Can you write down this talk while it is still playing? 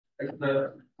It's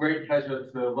a great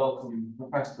pleasure to welcome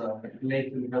Professor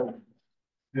Nathan Hill,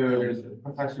 who is a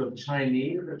professor of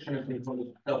Chinese at Trinity College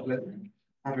Dublin,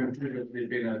 having previously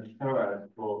been a co-ed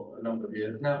for a number of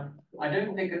years. Now, I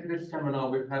don't think at this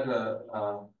seminar we've had a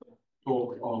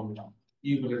talk on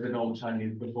uvulars in Old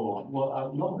Chinese before.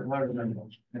 Well, not that I remember,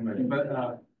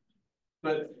 anyway.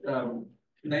 But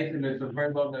Nathan is a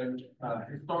very well-known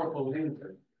historical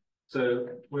linguist, so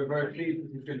we're very pleased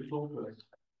that he's going to talk to us.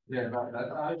 Yeah, about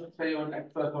that. I would say you're an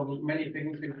expert on many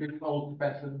things, including Old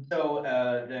Tibetan. So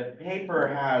the paper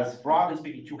has, broadly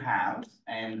speaking, two halves,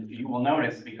 and you will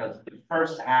notice because the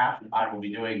first half I will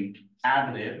be doing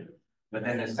ad lib, but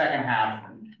then the second half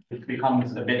it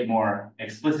becomes a bit more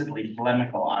explicitly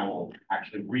polemical. I will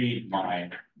actually read my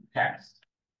text.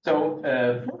 So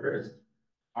first,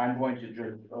 I'm going to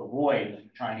just avoid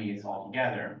Chinese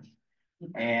altogether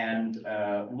and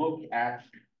look at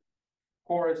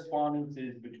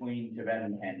correspondences between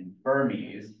Tibetan and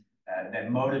Burmese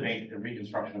that motivate the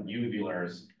reconstruction of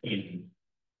uvulars in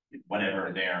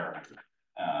whatever their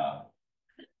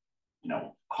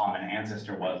common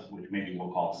ancestor was, which maybe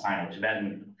we'll call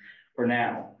Sino-Tibetan for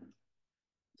now.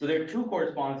 So there are two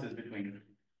correspondences between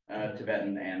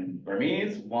Tibetan and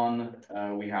Burmese. One,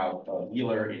 we have a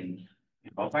velar in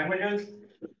both languages,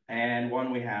 and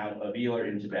one we have a velar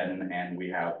in Tibetan, and we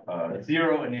have a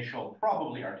zero initial,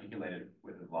 probably articulated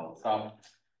with a lot of stuff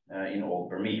in Old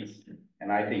Burmese.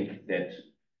 And I think that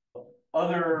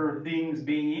other things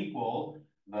being equal,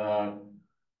 the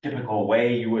typical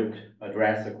way you would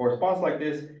address a correspondence like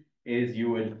this is you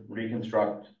would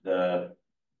reconstruct the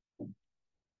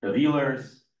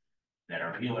velars that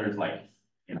are velars like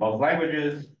in both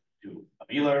languages to a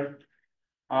velar,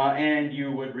 and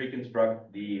you would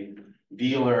reconstruct the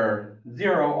velar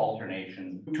zero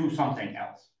alternation to something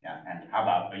else. Yeah, and how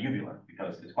about a uvular?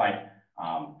 Because it's quite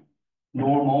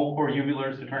normal for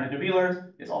uvulars to turn into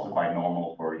velars. It's also quite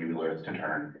normal for uvulars to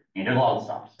turn into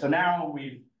glottal. So now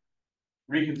we've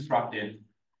reconstructed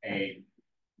a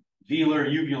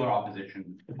velar-uvular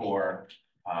opposition for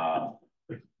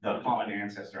the common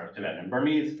ancestor of Tibetan and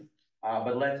Burmese.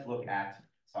 But let's look at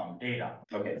some data.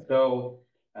 Okay, so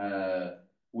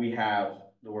we have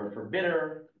the word for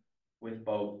bitter with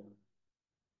both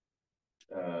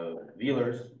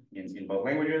velars in both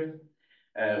languages.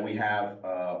 We have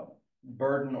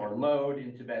burden or load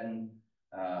in Tibetan,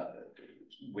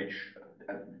 which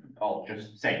I'll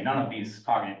just say, none of these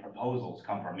cognitive proposals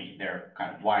come from me. They're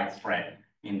kind of widespread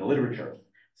in the literature.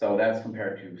 So that's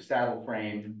compared to saddle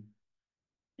frame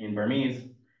in Burmese.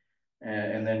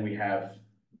 And then we have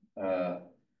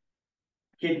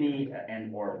kidney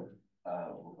or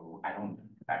I don't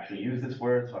actually use this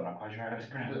word, so I'm not quite sure how to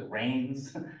pronounce it.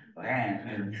 Reins,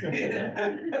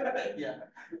 yeah.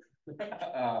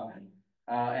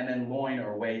 And then loin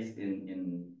or waist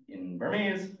in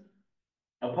Burmese.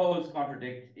 Oppose,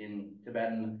 contradict in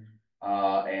Tibetan,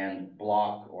 and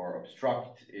block or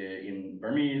obstruct in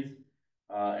Burmese,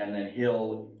 and then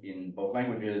hill in both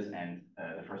languages, and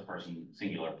the first person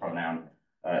singular pronoun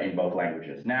in both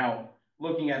languages. Now,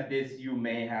 looking at this, you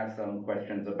may have some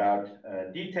questions about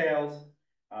details,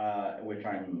 which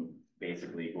I'm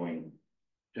basically going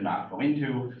to not go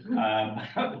into,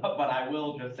 but I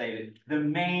will just say that the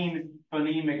main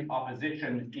phonemic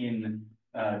opposition in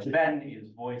Tibetan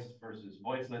is voiced versus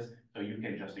voiceless, so you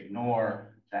can just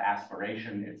ignore the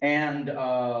aspiration. And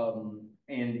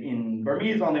in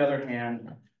Burmese, on the other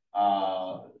hand,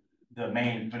 the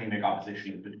main phonemic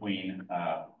opposition is between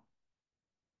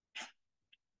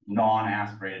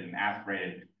non-aspirated and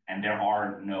aspirated, and there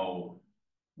are no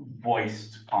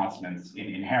voiced consonants in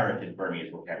inherited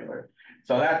Burmese vocabulary.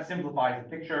 So that simplifies the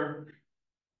picture,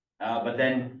 but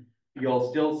then you'll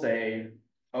still say,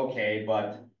 okay,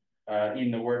 but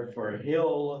in the word for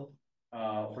hill,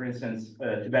 for instance,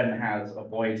 Tibetan has a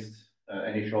voiced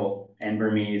initial, and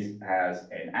Burmese has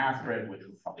an aspirate, which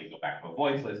will probably go back to a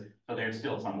voiceless. So there's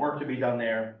still some work to be done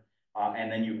there.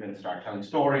 And then you can start telling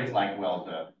stories like, well,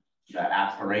 the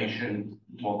aspiration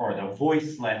or the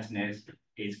voicelessness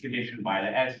is conditioned by the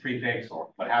S prefix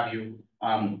or what have you.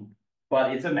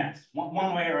 But it's a mess.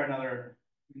 One way or another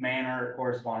manner,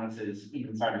 correspondences,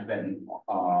 even Tibetan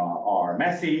are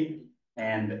messy.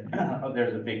 And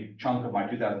there's a big chunk of my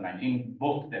 2019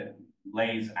 book that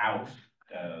lays out,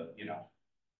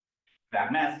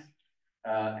 that mess.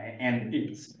 And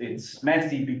it's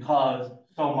messy because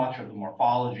so much of the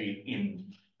morphology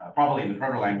in probably in the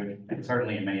proto language, and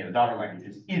certainly in many of the daughter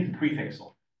languages, is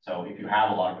prefixal. So if you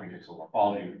have a lot of prefixal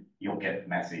morphology, you'll get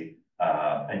messy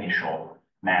initial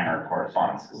manner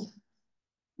correspondences.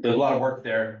 There's a lot of work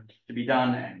there to be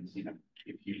done, and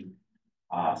if you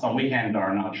some weekend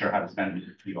are not sure how to spend,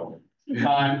 you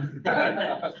Time.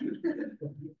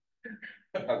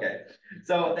 Okay,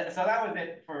 so that was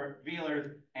it for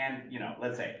velars, and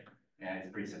let's say, yeah,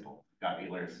 it's pretty simple. Got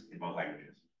velars in both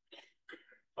languages.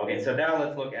 Okay, so now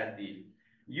let's look at the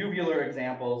uvular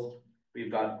examples.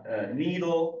 We've got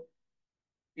needle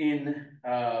in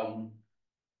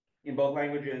both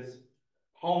languages,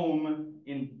 home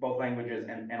in both languages,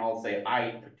 and I'll say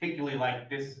I particularly like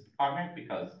this cognate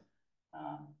because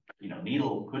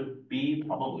needle could be,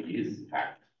 probably is, in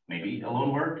fact, maybe a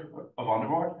loan word of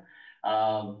Ondervoort.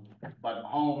 But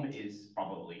home is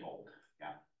probably old,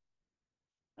 yeah.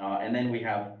 And then we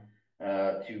have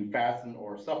to fasten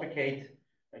or suffocate,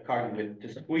 a cognate with to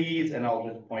squeeze, and I'll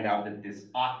just point out that this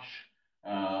ach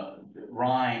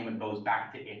rhyme goes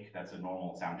back to ik. That's a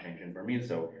normal sound change in Burmese,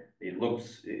 so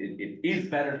it is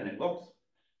better than it looks.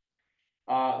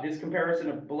 This comparison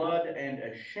of blood and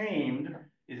ashamed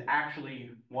is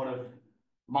actually one of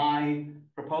my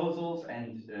proposals,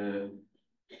 and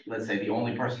let's say the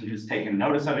only person who's taken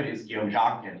notice of it is Guillaume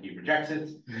Jacques, and he rejects it.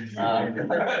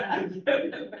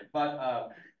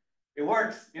 But it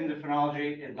works in the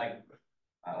phonology. It like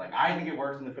I think it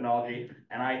works in the phonology,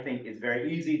 and I think it's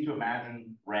very easy to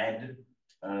imagine red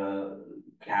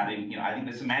having, I think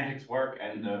the semantics work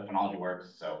and the phonology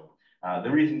works. So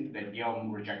the reason that Guillaume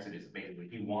rejects it is basically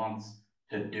he wants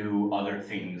to do other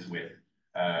things with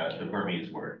the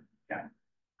Burmese word. Yeah.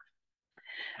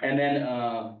 And then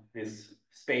this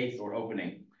space or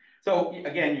opening. So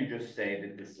again, you just say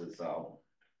that this is,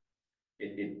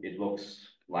 it looks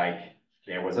like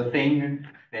there was a thing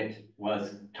that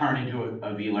was turned into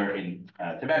a velar in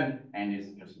Tibetan and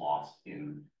is just lost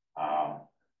in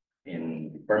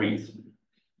Burmese.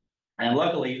 And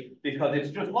luckily, because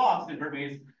it's just lost in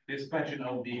Burmese, this question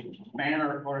of the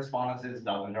manner of correspondences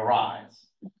doesn't arise.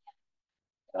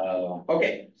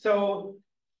 Okay, so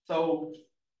so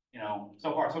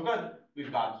far so good.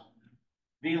 We've got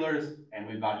velars and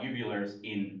we've got uvulars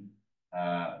in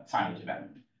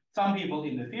Sino-Tibetan. Some people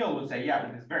in the field would say, yeah,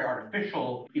 but it's very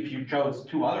artificial. If you chose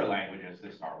two other languages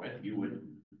to start with, you would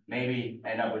maybe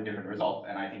end up with different results.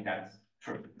 And I think that's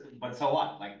true. But so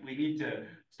what? Like, we need to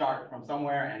start from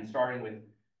somewhere, and starting with,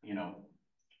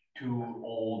 two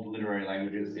old literary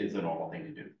languages is a normal thing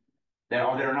to do.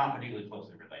 They're not particularly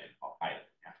closely related either.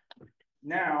 Yeah.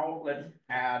 Now let's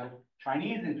add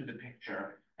Chinese into the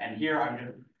picture. And here I'm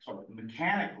just sort of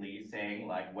mechanically saying,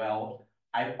 like, well,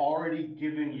 I've already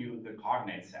given you the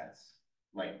cognate sets.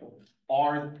 Like,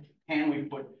 can we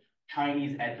put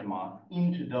Chinese etymon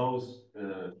into those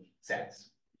sets?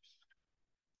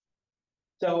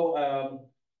 So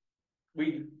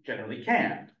we generally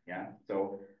can, yeah.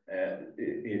 So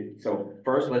so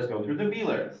first, let's go through the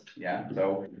velars, yeah.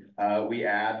 So we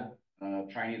add a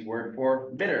Chinese word for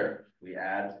bitter. We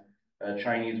add a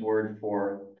Chinese word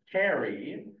for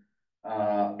carry.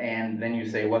 And then you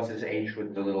say, what's this H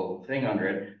with the little thing under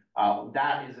it?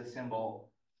 That is a symbol.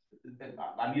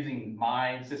 I'm using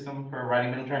my system for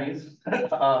writing Middle Chinese.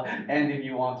 And if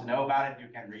you want to know about it, you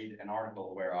can read an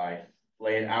article where I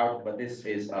lay it out. But this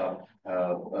is a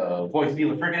voice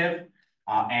velar fricative.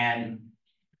 And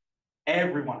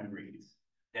everyone agrees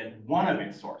that one of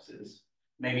its sources,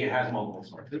 maybe it has multiple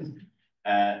sources,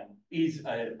 is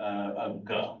a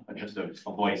g, just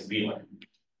a voice velar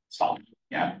stop.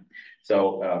 Yeah.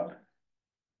 So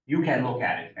you can look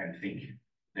at it and think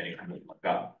that it could look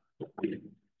up.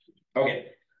 Okay.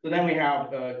 So then we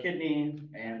have kidney,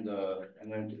 and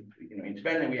then in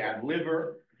Tibetan we add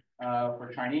liver for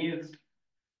Chinese.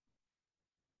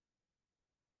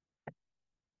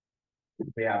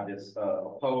 We have this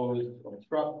oppose,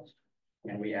 obstruct,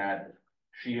 and we add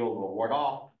shield or ward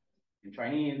off in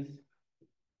Chinese.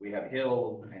 We have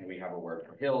hill, and we have a word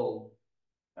for hill.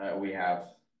 We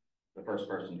have the first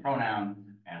person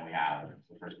pronoun, and we have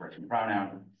the first person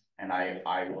pronoun. And I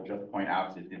will just point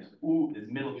out that this oo, this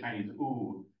Middle Chinese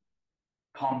oo,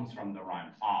 comes from the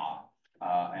rhyme ah,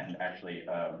 and actually,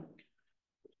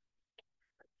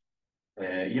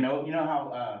 you know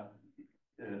how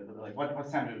like what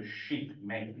sound do sheep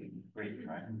make in Greek,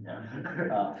 right?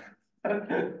 Yeah.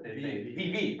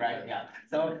 VV, right? Yeah.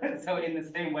 So in the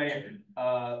same way,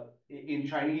 in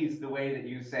Chinese, the way that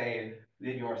you say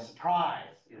that you're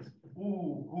surprised is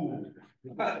ooh.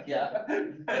 Yeah.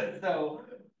 So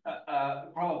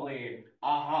probably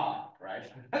aha, right?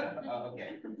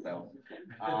 Okay. So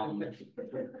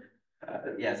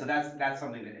yeah. So that's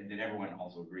something that everyone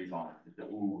also agrees on. That the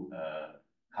ooh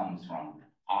comes from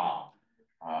ah.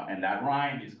 And that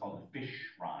rhyme is called the fish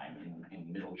rhyme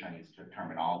in Middle Chinese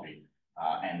terminology.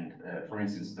 And for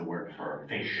instance, the word for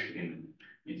fish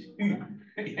is yu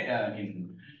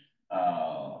in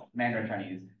Mandarin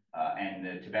Chinese. and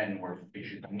the Tibetan word for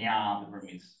fish is nya, the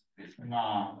Burmese is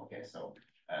nga. Okay, so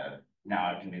now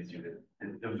I've convinced you that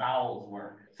the vowels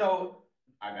work. So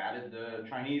I've added the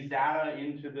Chinese data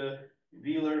into the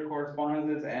velar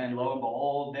correspondences, and lo and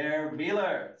behold, they're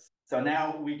velars. So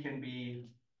now we can be,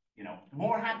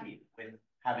 more happy with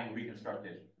having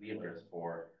reconstructed velars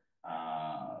for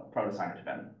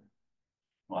Proto-Sino-Tibetan.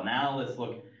 Well, now let's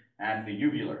look at the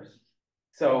uvulars.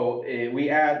 So we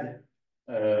add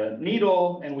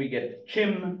needle and we get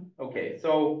chim. Okay,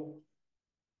 so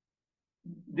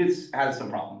this has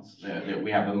some problems. We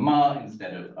have a ma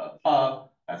instead of a pa.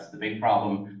 That's the big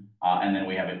problem. And then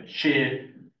we have a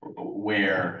chi,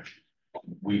 where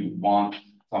we want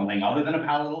something other than a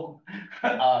palatal.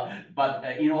 But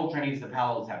in Old Chinese, the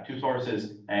palatals have two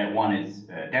sources. One is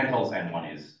dentals and one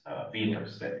is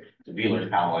velars. The velars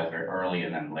palatalize very early,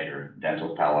 and then later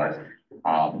dentals palatalize.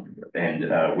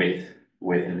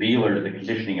 With velars, the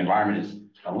conditioning environment is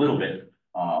a little bit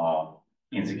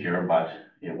insecure, but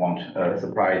it won't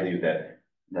surprise you that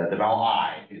the vowel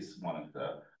I is one of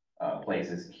the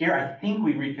places. Here, I think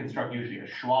we reconstruct usually a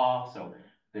schwa, so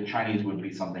the Chinese would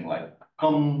be something like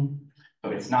gum. So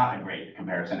it's not a great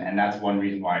comparison, and that's one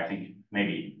reason why I think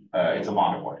maybe it's a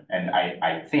bond word. And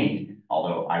I think,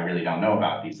 although I really don't know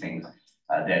about these things,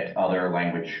 that other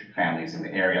language families in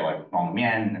the area, like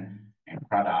Hmong-Mien and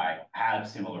Kradai, have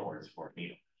similar words for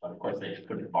needle. But of course, they just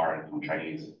couldn't borrow it from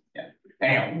Chinese. Yeah.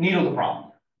 Anyway, needle's a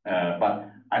problem, but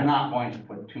I'm not going to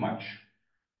put too much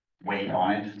weight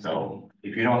on it. So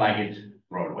if you don't like it,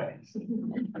 throw it away.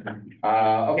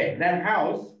 Okay, then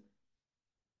house.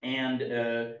 And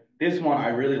this one I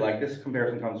really like. This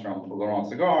comparison comes from Laurent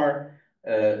Cigar.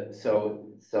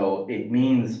 So it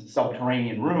means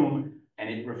subterranean room, and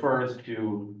it refers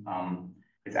to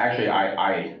it's actually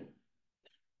I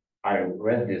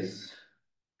read this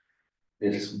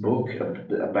book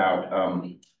about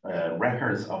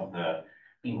records of the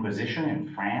Inquisition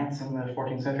in France in the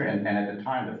 14th century, and at the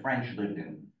time the French lived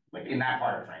in, like, in that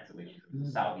part of France, at least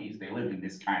the southeast, they lived in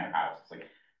this kind of house. It's like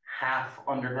half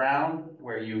underground,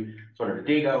 where you sort of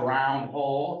dig a round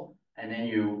hole and then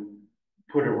you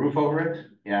put a roof over it.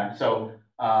 Yeah, so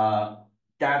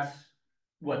that's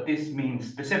what this means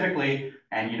specifically.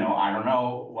 And I don't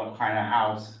know what kind of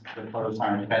house the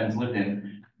Proto-Sino-Tibetans lived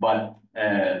in, but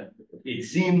it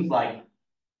seems like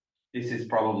this is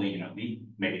probably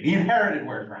maybe the inherited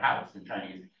word for house in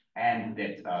Chinese, and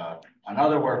that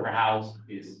another word for house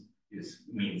means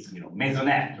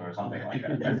maisonette or something like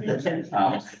that.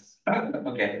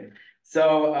 Okay,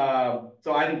 so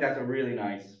I think that's a really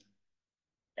nice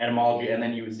etymology, and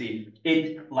then you would see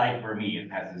it, like Burmese,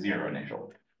 has a zero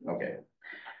initial. Okay,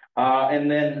 and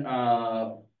then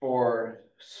for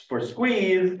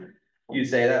squeeze, you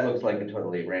say that looks like a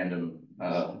totally random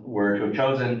word to have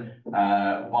chosen,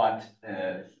 but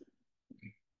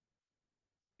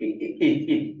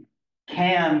it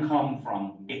can come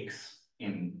from X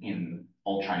in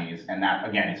Old Chinese, and that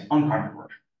again is uncontroversial.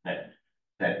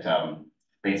 That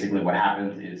basically what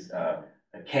happens is a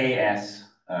KS,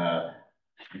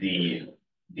 the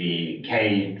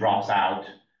K drops out,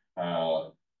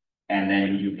 and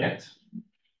then you get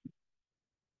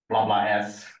blah blah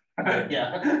S.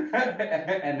 Yeah,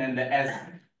 and then the S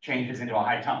changes into a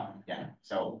high tone. Yeah,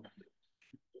 so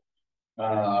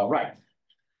right.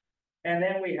 And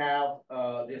then we have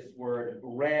this word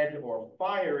red or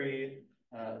fiery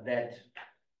that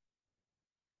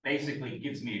basically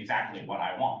gives me exactly what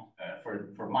I want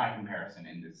for my comparison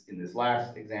in this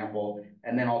last example.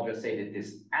 And then I'll just say that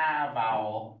this a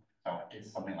vowel, so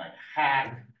it's something like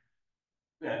hack.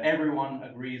 Everyone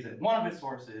agrees that one of its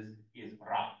sources is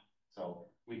ra. So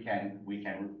we can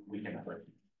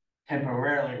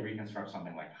temporarily reconstruct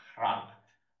something like ra,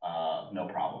 no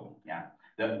problem. Yeah.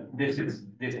 This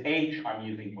H I'm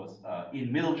using was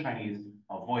in Middle Chinese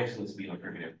a voiceless velar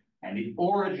fricative, and the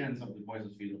origins of the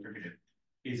voiceless velar fricative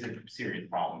is a serious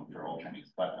problem for Old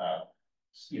Chinese. But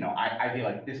I feel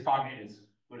like this cognate is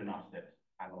good enough that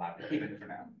I'm allowed to keep it for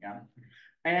now. Yeah,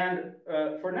 and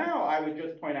for now I would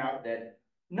just point out that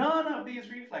none of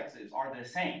these reflexes are the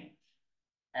same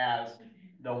as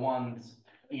the ones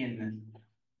in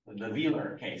the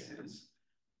velar cases,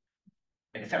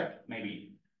 except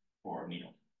maybe for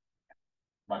needle.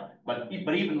 But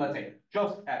even, let's say,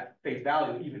 just at face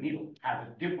value, even needle has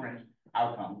a different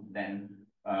outcome than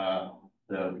the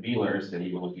velars that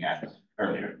you were looking at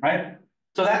earlier, right?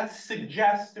 So that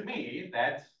suggests to me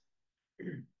that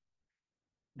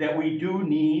we do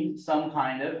need some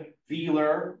kind of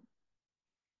velar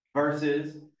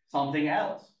versus something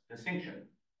else distinction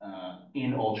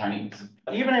in Old Chinese.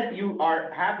 Even if you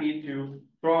are happy to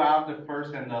throw out the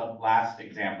first and the last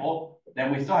example,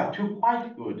 then we still have two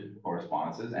quite good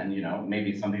correspondences. And,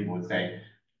 maybe some people would say,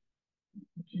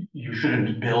 you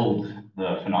shouldn't build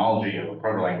the phonology of a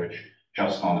proto-language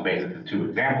just on the basis of two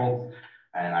examples.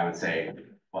 And I would say,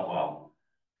 well,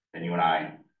 then you and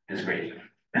I disagree.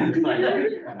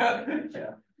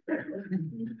 The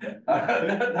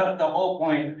whole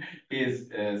point is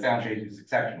sound change is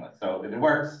exceptionless. So if it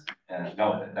works,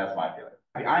 go with it. That's my feeling.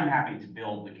 I'm happy to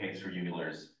build the case for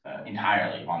uvulars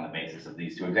entirely on the basis of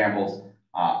these two examples.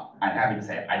 I'm happy to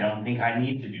say I don't think I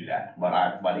need to do that,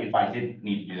 but if I did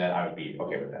need to do that, I would be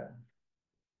okay with that.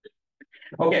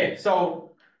 Okay,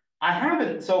 so I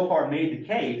haven't so far made the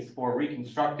case for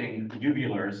reconstructing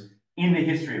uvulars in the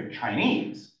history of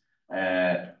Chinese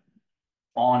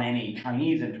on any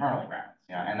Chinese internal grounds.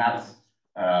 And that's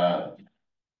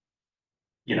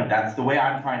that's the way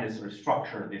I'm trying to sort of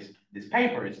structure this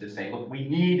paper, is to say, look, we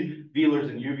need velars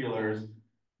and uvulars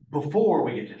before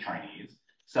we get to Chinese.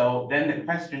 So then the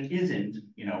question isn't,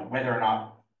 whether or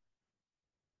not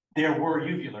there were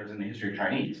uvulars in the history of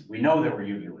Chinese. We know there were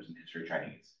uvulars in the history of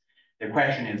Chinese. The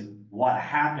question is, what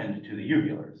happened to the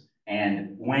uvulars,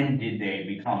 and when did they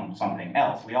become something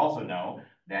else? We also know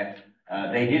that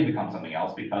they did become something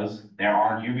else because there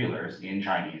aren't uvulars in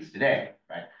Chinese today,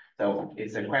 right? So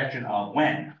it's a question of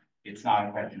when. It's not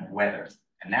a question of whether.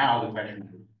 And now the question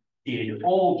is, did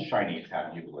old Chinese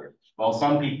have uvulars? Well,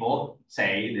 some people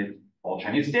say that old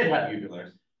Chinese did have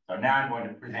uvulars. So now I'm going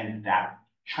to present that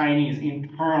Chinese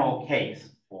internal case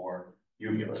for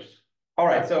uvulars. All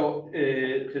right, so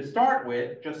to start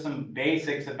with, just some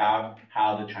basics about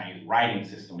how the Chinese writing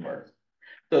system works.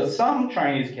 So some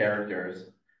Chinese characters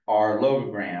are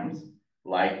logograms,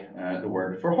 like the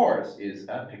word for horse is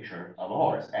a picture of a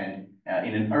horse. And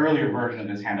in an earlier version of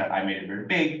this handout, I made it very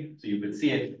big so you could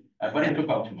see it, but it took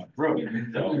up too much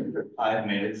room, so I've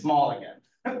made it small again.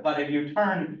 But if you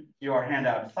turn your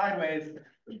handout sideways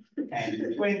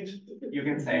and squint, you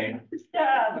can say,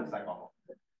 yeah, it looks like a horse.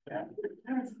 Yeah.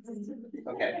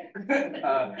 Okay.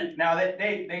 Now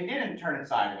they didn't turn it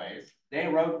sideways. They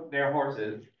wrote their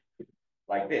horses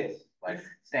like this, like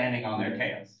standing on their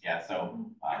tails. Yeah.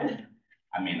 So I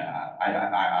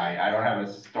don't have a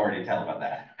story to tell about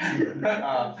that.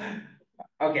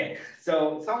 Okay.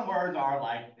 So some words are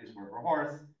like this word for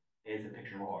horse is a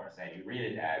picture of a horse, and you read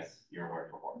it as your word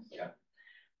for horse. Yeah.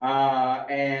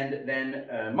 And then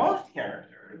most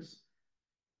characters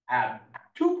have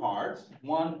two parts,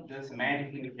 one the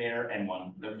semantic indicator and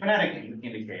one the phonetic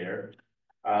indicator.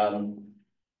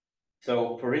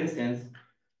 So for instance,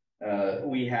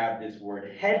 we have this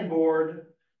word headboard,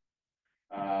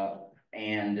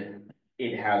 and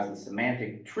it has the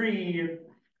semantic tree,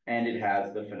 and it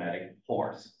has the phonetic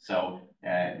horse. So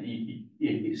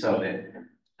so that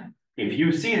if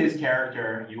you see this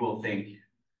character, you will think,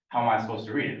 how am I supposed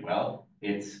to read it? Well,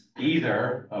 it's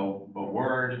either a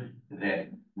word that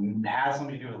has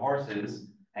something to do with horses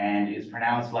and is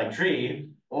pronounced like tree,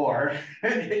 or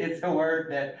it's a word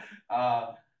that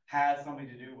has something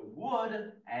to do with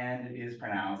wood and is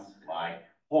pronounced like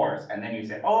horse. And then you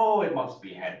say, oh, it must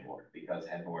be headboard, because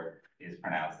headboard is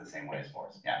pronounced the same way as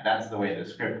horse. Yeah, that's the way the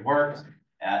script works.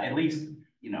 At least,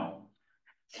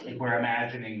 if we're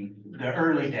imagining the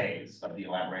early days of the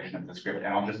elaboration of the script. And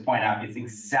I'll just point out, it's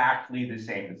exactly the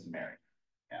same as Sumerian.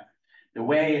 Yeah. The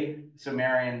way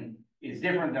Sumerian is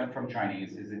different than from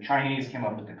Chinese is that Chinese came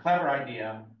up with the clever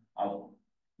idea of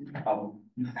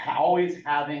always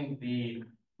having the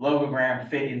logogram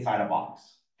fit inside a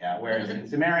box. Yeah. Whereas in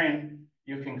Sumerian,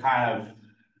 you can kind of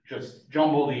just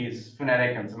jumble these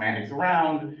phonetic and semantics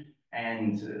around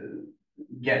and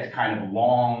get kind of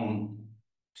long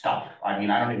stuff. I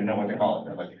mean, I don't even know what they call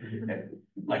it.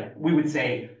 Like we would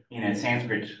say in a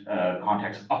Sanskrit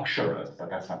context, aksharas, but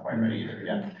that's not quite right either.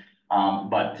 Yeah.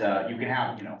 But you can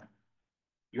have,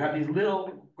 you have these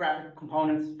little graphic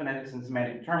components, phonetics and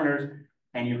semantic determiners,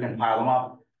 and you can pile them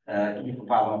up. You can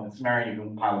pile them up in Sumerian, you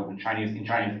can pile them up in Chinese. In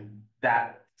Chinese,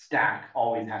 that stack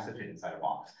always has to fit inside a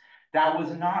box. That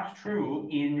was not true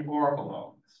in oracle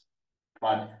loans,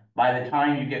 but by the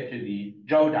time you get to the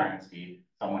Zhou dynasty,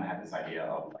 someone had this idea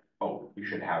of like, oh, you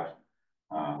should have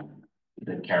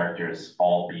the characters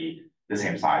all be the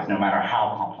same size, no matter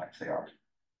how complex they are.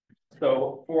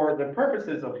 So for the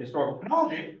purposes of historical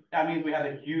phonology, that means we have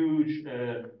a huge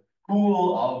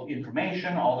pool of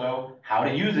information, although how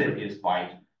to use it is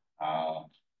quite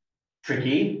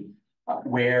tricky,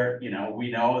 where,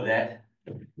 we know that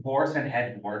horse and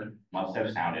headboard must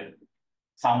have sounded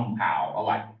somehow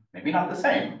alike. Maybe not the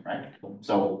same, right?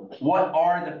 So what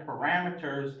are the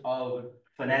parameters of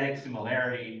phonetic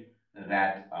similarity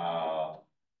that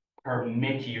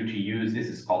permit you to use this?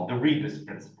 Is called the rebus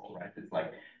principle, right? It's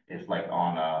like It's like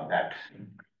on that.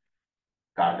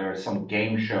 God, there was some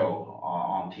game show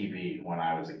on TV when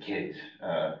I was a kid.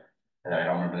 That I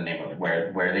don't remember the name of it,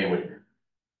 where they would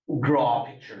draw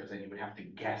pictures and you would have to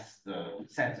guess the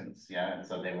sentence, yeah. And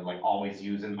so they would like always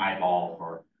use an eyeball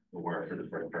for the word for the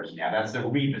first person. Yeah, that's the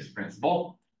Rebus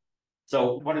principle.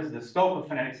 So what is the scope of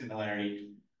phonetic similarity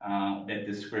that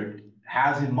this script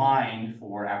has in mind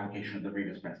for application of the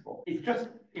Rebus principle? It's just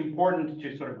important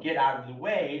to sort of get out of the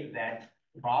way that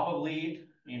probably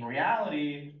in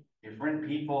reality, different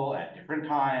people at different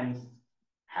times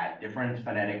had different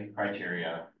phonetic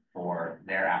criteria for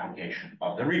their application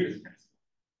of the Rebus principle.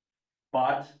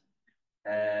 But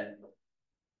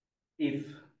if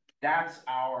that's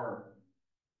our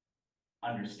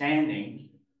understanding,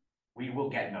 we will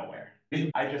get nowhere.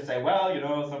 I just say, well, you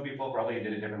know, some people probably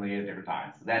did it differently at different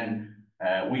times. Then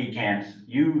we can't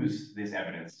use this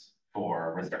evidence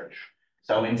for research.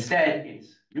 So instead,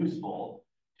 it's useful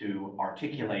to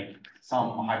articulate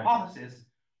some hypothesis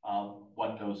of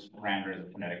what those parameters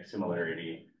of phonetic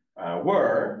similarity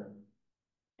were,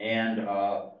 and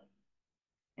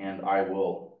I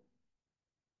will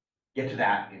get to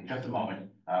that in just a moment.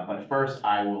 But first,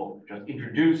 I will just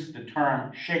introduce the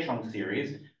term Sheshong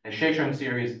series. The Sheshong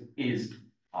series is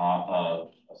a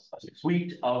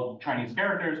suite of Chinese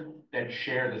characters that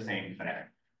share the same phonetic.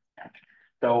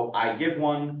 So I give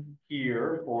one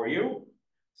here for you.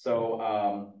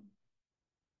 So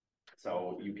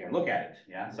so you can look at it.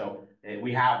 Yeah. So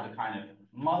we have the kind of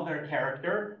mother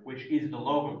character, which is the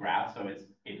logograph. So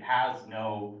it has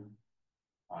no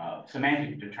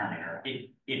semantic determiner.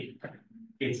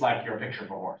 It's like your picture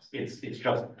of a horse. It's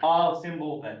just a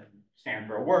symbol that stands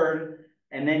for a word,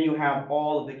 and then you have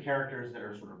all of the characters that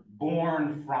are sort of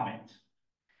born from it.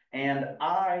 And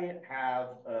I have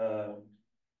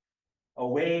a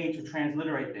way to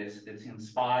transliterate this that's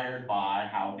inspired by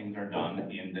how things are done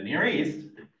in the Near East,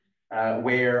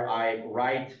 where I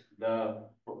write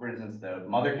for instance, the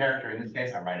mother character in this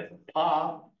case, I write it as a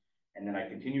pa, and then I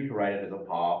continue to write it as a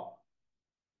pa,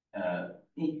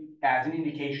 as an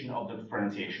indication of the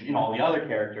pronunciation. In all the other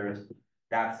characters,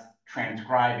 that's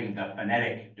transcribing the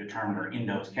phonetic determiner in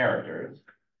those characters.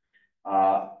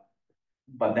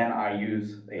 But then I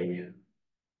use a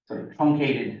sort of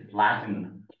truncated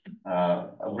Latin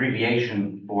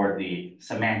abbreviation for the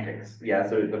semantics. Yeah,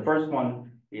 so the first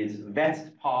one is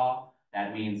vest pa.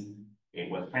 That means it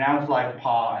was pronounced like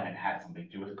pa and it had something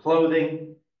to do with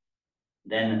clothing.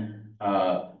 Then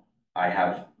I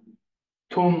have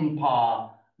tum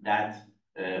pa. That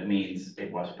means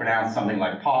it was pronounced something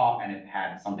like pa and it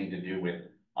had something to do with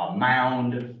a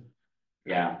mound.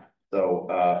 Yeah,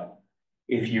 so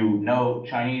if you know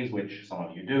Chinese, which some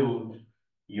of you do,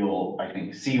 you'll, I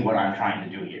think, see what I'm trying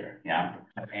to do here, yeah?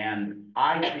 And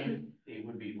I think it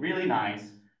would be really nice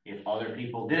if other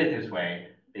people did it this way,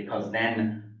 because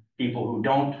then people who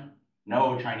don't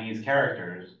know Chinese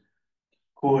characters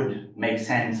could make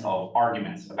sense of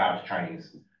arguments about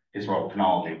Chinese historical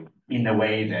phonology in the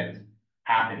way that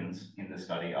happens in the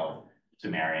study of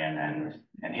Sumerian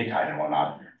and Hittite and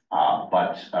whatnot.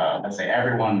 But let's say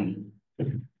everyone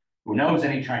who knows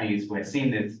any Chinese who has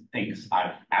seen this thinks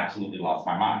I've absolutely lost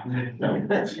my mind.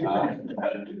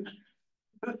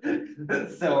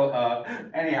 So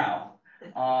anyhow,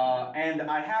 and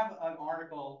I have an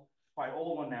article, quite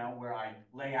old one now, where I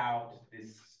lay out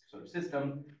this sort of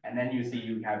system, and then you see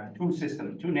you have two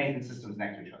nascent systems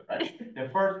next to each other, right? The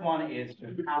first one is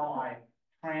how I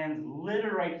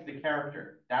transliterate the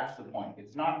character. That's the point.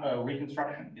 It's not a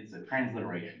reconstruction, it's a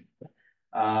transliteration.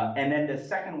 And then the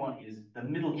second one is the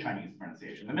Middle Chinese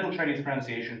pronunciation. The Middle Chinese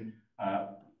pronunciation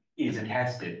is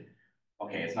attested.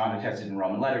 Okay, it's not attested in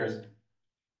Roman letters.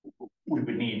 We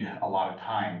would need a lot of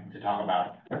time to talk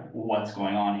about what's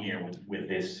going on here with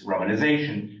this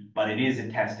Romanization, but it is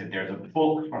attested. There's a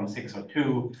book from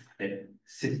 602 that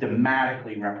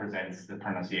systematically represents the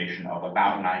pronunciation of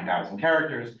about 9,000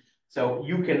 characters. So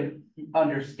you can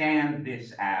understand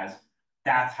this as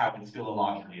that's how it's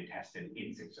philologically attested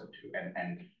in 602.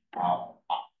 And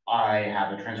I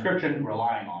have a transcription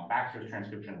relying on Baxter's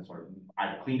transcription. Sort of,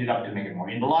 I cleaned it up to make it more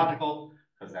indological,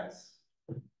 because that's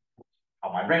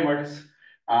how my brain works.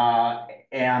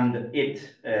 And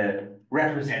it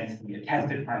represents the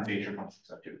attested pronunciation from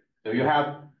 602. So you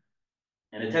have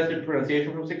an attested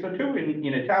pronunciation from 602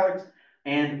 in italics,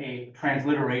 and a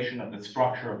transliteration of the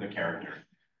structure of the character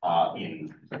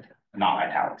in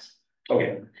non-italics.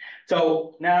 Okay,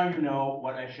 so now you know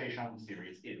what a Sheshong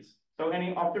series is. So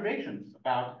any observations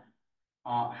about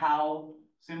how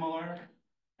similar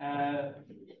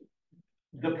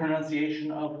the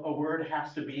pronunciation of a word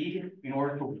has to be in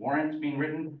order to warrant being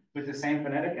written with the same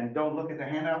phonetic? And don't look at the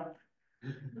handout.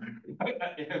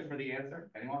 For the answer,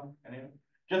 anyone?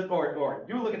 Just or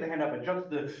do look at the handout, but just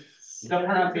the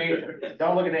pronunciation.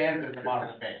 Don't look at the answer at the bottom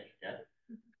of the page. Yeah.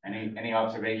 Any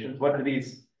observations? What do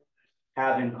these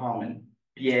have in common?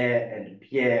 Pierre and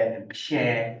Pierre and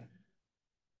Pierre.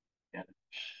 Yeah.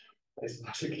 Place of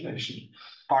articulation.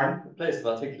 Pardon? Place of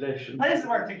articulation. Place of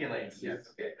articulation. Yes.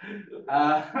 Okay.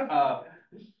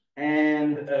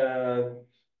 And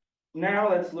now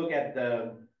let's look at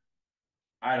the,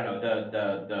 I don't know,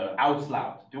 the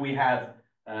Auslaut. Do we have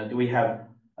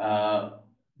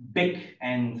Bic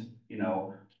and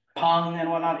Pang and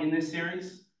whatnot in this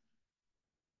series?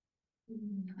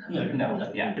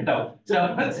 No. Yeah. No.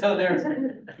 So there's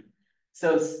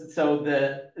so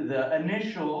the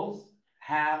initials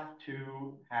have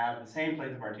to have the same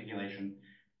place of articulation,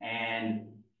 and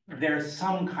there's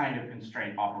some kind of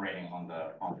constraint operating on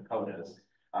the codas.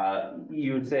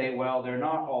 You would say, well, they're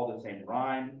not all the same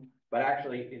rhyme, but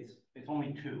actually it's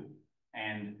only two,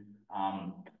 and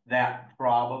that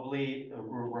probably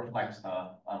reflects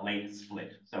a late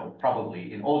split. So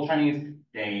probably in Old Chinese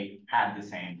they had the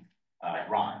same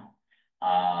rhyme,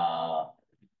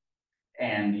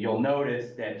 and you'll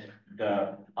notice that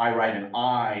I write an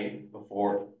I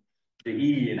before the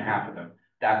E in half of them.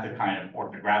 That's a kind of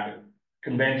orthographic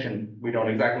convention. We don't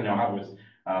exactly know how it was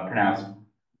pronounced.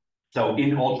 So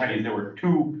in Old Chinese, there were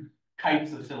two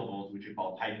types of syllables, which you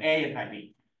call type A and type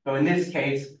B. So in this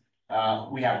case,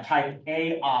 we have type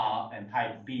A, and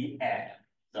type B, e.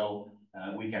 So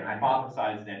we can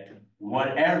hypothesize that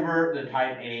whatever the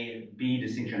type A, B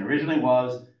distinction originally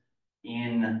was,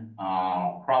 in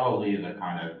probably the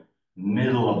kind of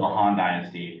middle of the Han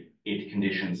Dynasty, it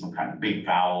conditioned some kind of big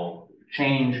vowel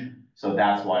change. So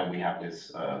that's why we have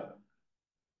this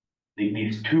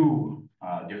these two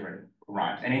different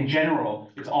rhymes. And in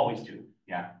general, it's always two.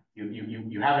 Yeah,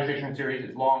 you have a Shishun series.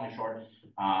 It's long and short.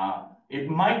 It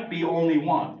might be only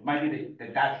one. It might be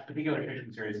that particular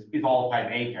Shishun series is all type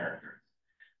A characters,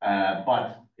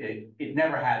 but it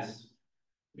never has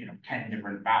 10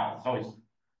 different vowels. It's always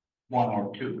one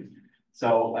or two.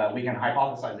 So we can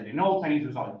hypothesize that in Old Chinese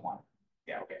there's only one.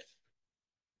 Yeah, okay.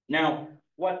 Now,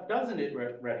 what doesn't it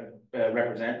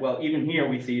represent? Well, even here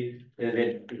we see that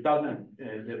it doesn't,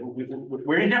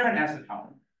 we're indifferent as the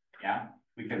tone. Yeah,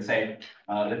 we can say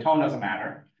the tone doesn't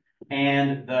matter,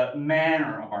 and the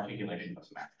manner of articulation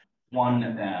doesn't matter. One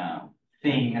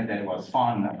thing that was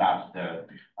fun about the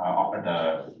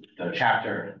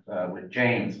chapter with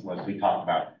James was we talked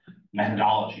about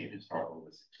methodology of historical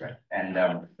linguistics, right? And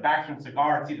Baxter and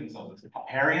Cigar see themselves as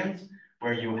Popperians,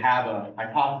 where you have a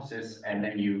hypothesis and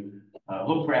then you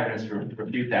look for evidence to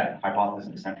refute that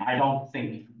hypothesis. And I don't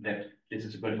think that this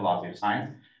is a good philosophy of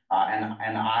science.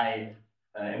 And I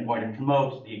am going to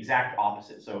promote the exact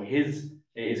opposite. So his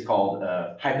is called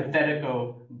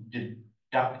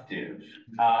hypothetico-deductive.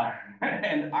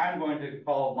 And I'm going to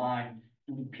call mine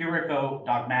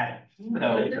empirico-dogmatic.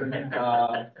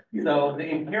 So the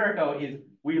empirico is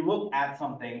we look at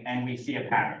something and we see a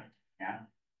pattern. Yeah.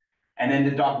 And then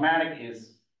the dogmatic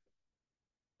is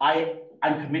I'm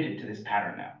committed to this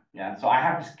pattern now. Yeah. So I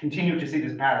have to continue to see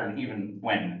this pattern even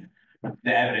when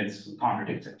the evidence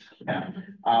contradicts it. Yeah.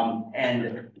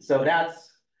 And so that's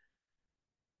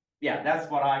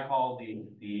what I call the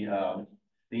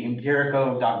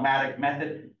empirico-dogmatic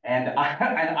method. And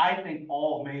I think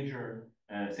all major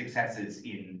successes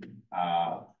in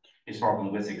historical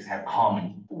linguistics have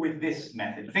come with this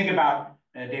method. Think about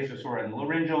De Saussure and the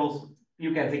Laryngeals.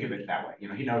 You can think of it that way.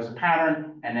 He noticed a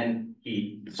pattern, and then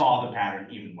he saw the pattern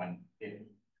even when it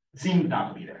seemed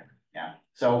not to be there. Yeah.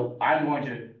 So I'm going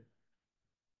to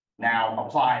now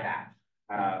apply that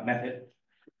method.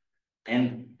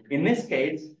 And in this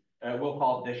case, we'll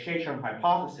call it the Shesham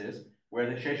hypothesis, where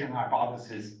the Shesham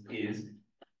hypothesis is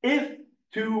if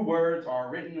two words are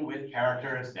written with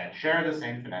characters that share the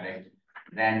same phonetic,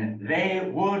 then they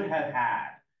would have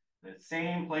had the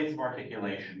same place of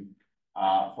articulation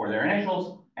for their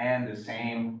initials and the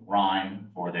same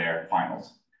rhyme for their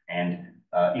finals. And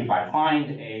if I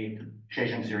find a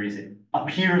Shesham series that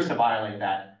appears to violate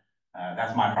that,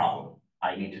 that's my problem.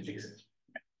 I need to fix it.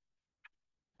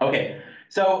 Okay,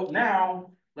 so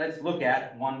now let's look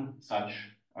at one such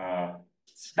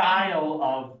style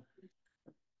of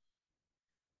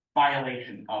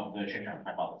violation of the Shesham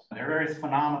hypothesis. There are various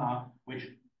phenomena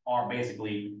which are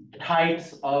basically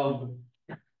types of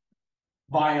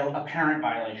apparent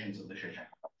violations of the Shesham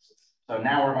hypothesis. So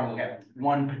now we're going to look at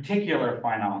one particular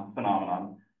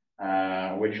phenomenon,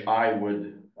 which I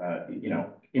would,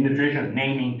 in the tradition of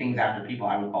naming things after people,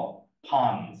 I would call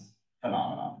Pons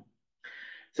phenomenon.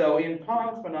 So in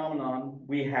Pons phenomenon,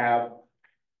 we have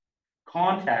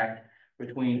contact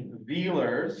between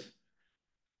velars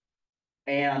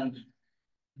and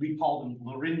we call them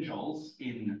laryngeals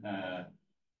in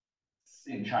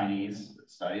Chinese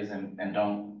studies and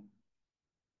don't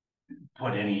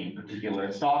put any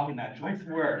particular stock in that choice of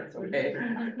words, okay?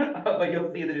 But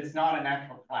you'll see that it's not a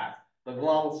natural class. The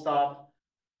glottal stop,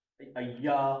 a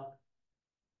ya,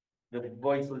 the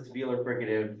voiceless velar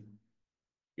fricative.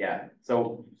 Yeah,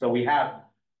 so we have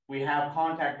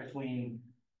contact between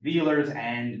velars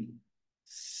and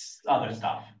other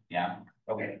stuff. Yeah,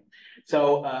 okay.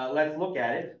 So let's look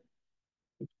at it.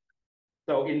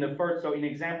 So in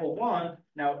example one,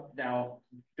 now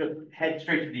just head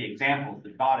straight to the examples,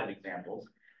 the dotted examples.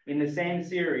 In the same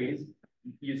series,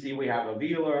 you see we have a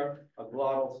velar, a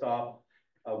glottal stop,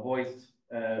 a voiced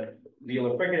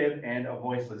velar fricative, and a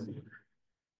voiceless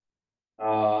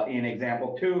velar. In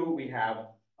example two, we have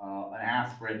an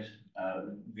aspirate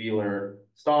velar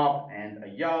stop and a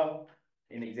ya.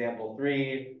 In example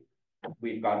three,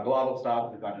 we've got glottal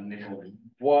stop, we've got an initial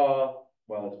wa.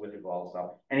 Well, it's with the glottal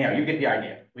stop. Anyhow, you get the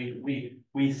idea.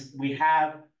 We have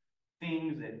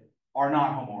things that are not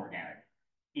homoorganic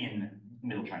in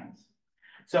Middle Chinese.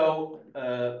 So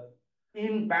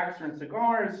in Baxter and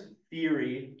Cigar's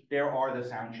theory, there are the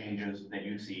sound changes that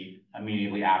you see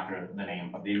immediately after the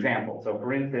name of the example. So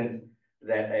for instance,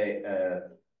 that a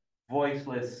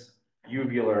voiceless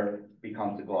uvular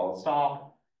becomes a glottal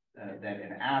stop, that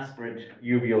an aspirate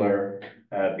uvular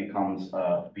becomes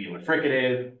a velar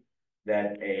fricative,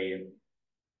 that a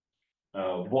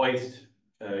voiced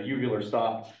uvular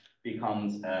stop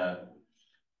becomes a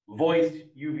voiced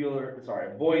velar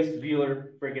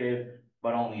fricative,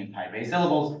 but only in type A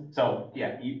syllables. So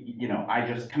yeah, you know, I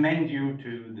just commend you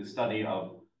to the study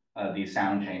of these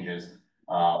sound changes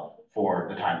for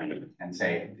the time being and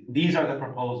say, these are the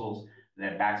proposals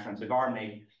that Baxter and Cigar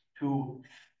make to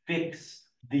fix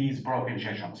these broken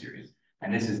Sheshong series.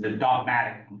 And this is the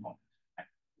dogmatic component.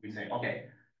 We say, okay,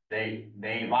 they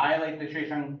violate the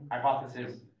Sheshong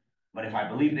hypothesis, but if I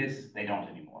believe this, they don't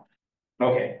anymore.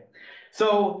 Okay,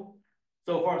 so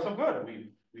far so good.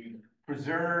 We've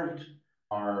preserved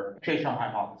our Sheshong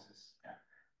hypothesis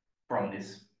from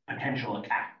this potential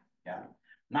attack. Yeah,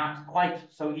 not quite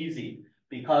so easy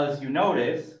because you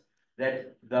notice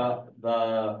that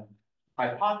the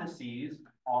hypotheses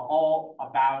are all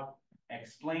about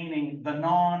explaining the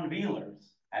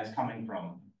non-velars as coming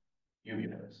from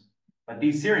uvulars. But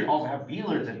these series also have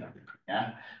velars in them.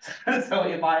 Yeah. So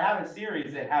if I have a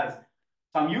series that has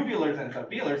some uvulars and some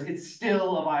velars, it's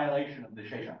still a violation of the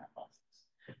Sheshong hypothesis.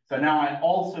 So now I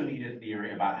also need a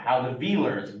theory about how the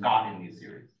velars got in these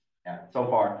series. Yeah. So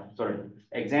far, sort of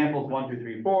examples 1, 2,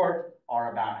 3, 4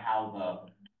 are about how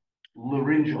the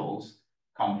laryngeals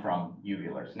come from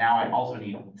uvulars. Now I also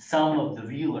need some of the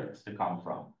velars to come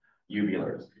from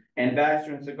uvulars. And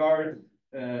Baxter and Cigar's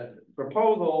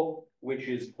proposal, which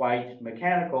is quite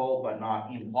mechanical but not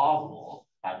implausible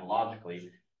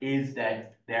typologically, is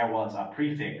that there was a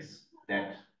prefix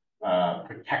that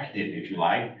protected, if you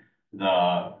like,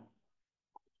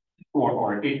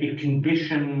 or it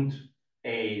conditioned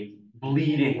a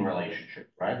bleeding relationship,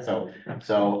 right? So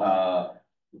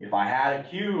if I had a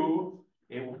Q,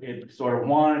 it sort of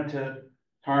wanted to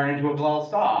turn into a glottal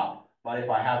stop, but if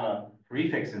I have a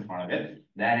prefix in front of it,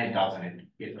 then it doesn't.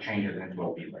 It changes into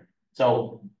a velar.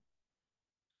 So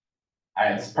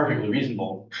it's perfectly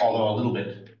reasonable, although a little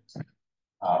bit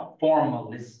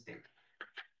formalistic.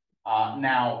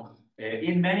 Now,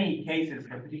 in many cases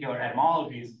for particular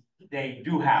etymologies, they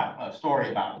do have a story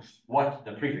about what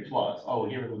the prefix was. Oh,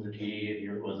 here it was a T,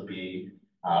 here it was a B,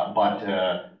 but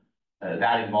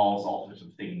that involves all sorts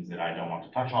of things that I don't want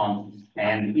to touch on,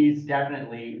 and is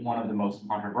definitely one of the most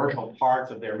controversial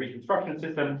parts of their reconstruction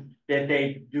system that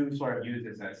they do sort of use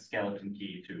as a skeleton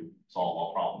key to solve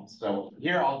all problems. So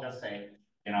here I'll just say,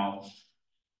 you know,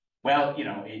 well, you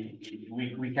know,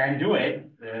 we can do it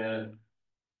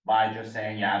by just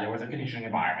saying, yeah, there was a conditioning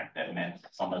environment that meant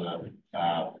some of the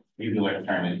uvular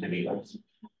turned into velars.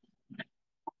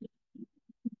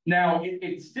 Now,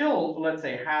 it still, let's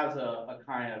say, has a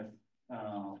kind of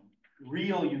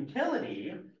real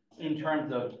utility in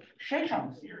terms of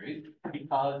Sheshong series,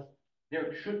 because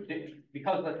let's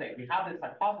say we have this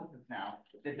hypothesis now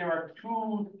that there are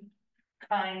two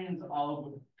kinds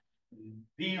of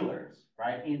velars,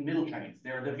 right, in Middle Chinese.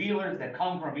 There are the velars that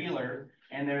come from velars,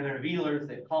 and there are the velars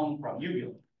that come from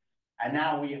uvulars. And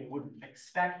now we would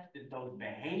expect that those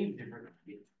behave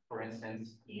differently, for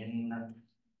instance, in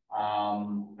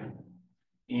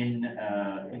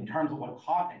terms of what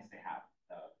contents they have,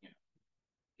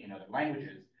 in other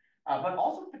languages, but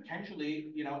also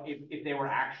potentially, you know, if they were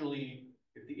actually,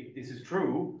 if this is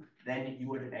true, then you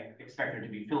would expect there to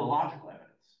be philological evidence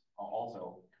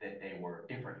also that they were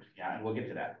different. Yeah, and we'll get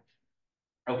to that.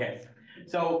 Okay,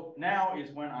 so now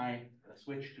is when I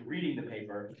switch to reading the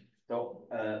paper. So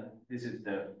this is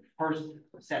the first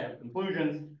set of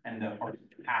conclusions and the first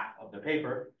half of the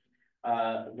paper.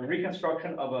 The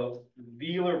reconstruction of a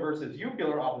velar versus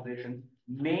uvular opposition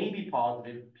may be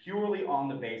posited purely on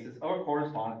the basis of a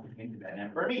correspondence between Tibetan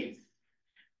and Burmese.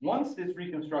 Once this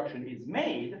reconstruction is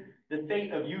made, the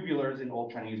fate of uvulars in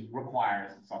Old Chinese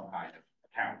requires some kind of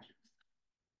account.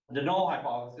 The null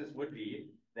hypothesis would be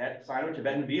that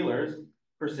Sino-Tibetan velars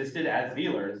persisted as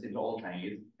velars into Old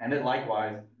Chinese, and that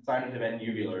likewise Sino-Tibetan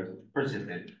uvulars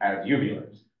persisted as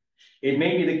uvulars. It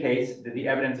may be the case that the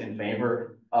evidence in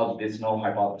favor of this null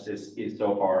hypothesis is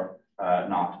so far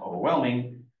not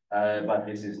overwhelming, but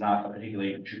this is not a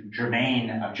particularly germane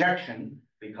objection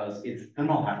because it's the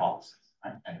null hypothesis,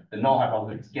 right? And the null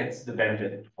hypothesis gets the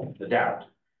benefit of the doubt.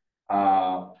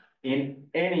 In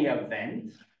any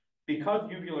event, because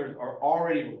uvulars are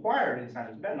already required in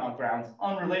Sino-Tibetan on grounds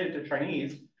unrelated to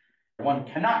Chinese, one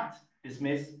cannot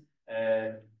dismiss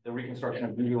the reconstruction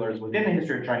of uvulars within the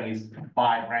history of Chinese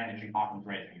by brandishing Occam's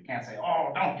razor. You can't say,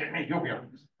 oh, don't get me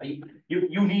uvulars.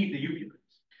 You need the uvulars.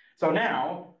 So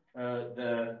now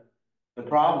the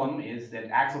problem is that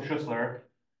Axel Schussler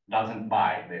doesn't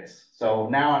buy this. So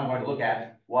now I'm going to look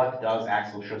at what does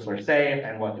Axel Schussler say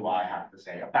and what do I have to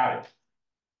say about it.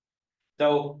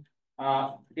 So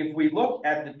if we look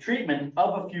at the treatment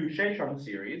of a few Sheshong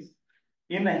series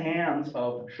in the hands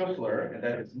of Schussler, and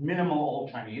that is minimal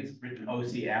Old Chinese, written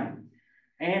OCM,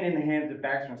 and in the hands of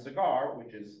Baxter and Cigar,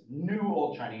 which is new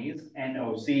Old Chinese,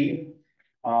 NOC,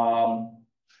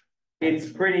 it's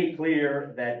pretty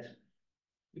clear that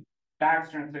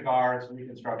Baxter and Cigar's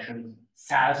reconstruction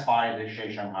satisfies the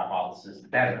Sheshong hypothesis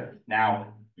better.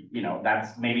 Now, you know,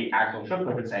 that's maybe Axel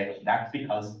Schussler would say that's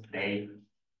because they,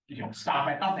 you know, stop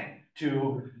at nothing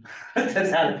to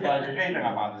satisfy the Sheshong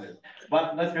hypothesis.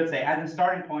 But let's just say, as a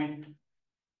starting point,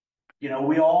 you know,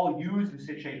 we all use the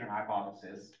Sheshong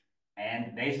hypothesis,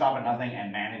 and they stop at nothing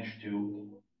and manage to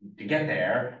get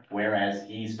there, whereas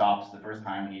he stops the first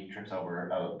time he trips over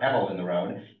a pebble in the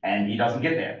road, and he doesn't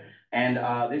get there. And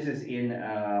this is in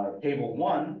table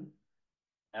 1,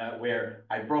 where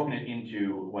I've broken it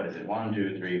into, what is it, 1,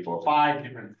 2, 3, 4, 5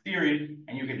 different theories,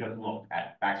 and you can just look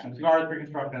at Baxter and Cigar's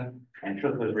reconstruction and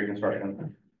Schussler's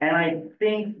reconstruction. And I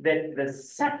think that the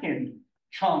second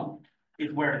chunk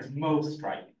is where it's most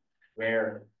striking,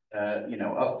 where, you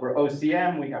know, up for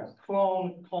OCM, we have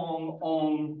clone, Kong,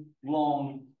 Ong,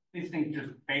 Long. These things just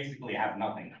basically have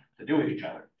nothing to do with each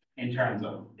other in terms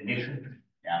of initiative,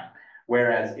 yeah.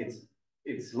 Whereas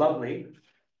it's lovely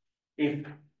if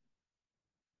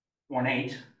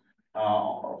ornate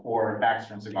for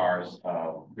Baxter and Cigar's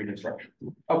reconstruction.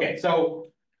 Okay, so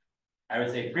I would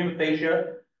say prima facie,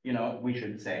 you know, we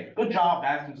should say, good job,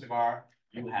 Baxter and Cigar,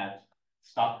 you have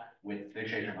stuck with the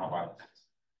Sheshong hypothesis.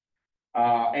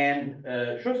 And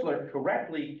Schussler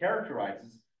correctly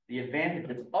characterizes the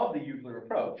advantages of the uvular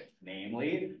approach,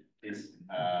 namely this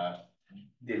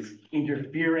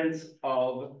interference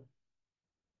of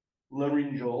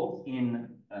laryngeal in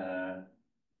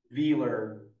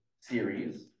velar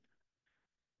series.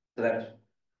 So that's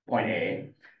point A.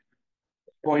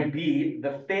 Point B,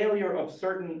 the failure of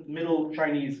certain Middle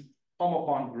Chinese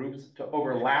homophone groups to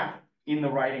overlap in the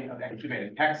writing of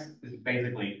extubated texts. This is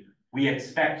basically, we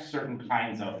expect certain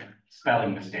kinds of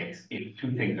spelling mistakes if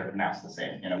two things are pronounced the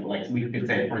same. You know, like we could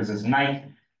say, for instance, night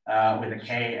with a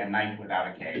K and night without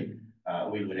a K.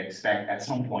 We would expect at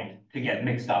some point to get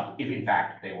mixed up if in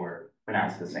fact they were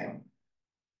pronounced the same.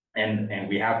 And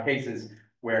we have cases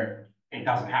where it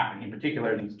doesn't happen. In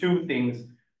particular, these two things,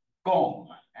 gong,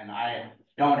 and I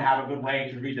don't have a good way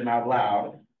to read them out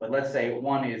loud, but let's say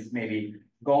one is maybe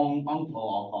gong uncle,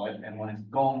 I'll call it, and one is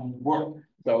gong work.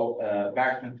 So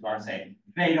Baxter and Cigar say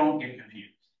they don't get confused.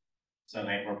 So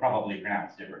they were probably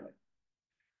pronounced differently.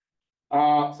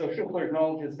 So Schussler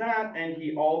acknowledges that, and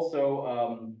he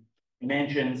also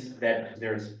mentions that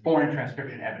there's foreign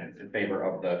transcription evidence in favor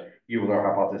of the uvular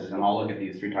hypothesis, and I'll look at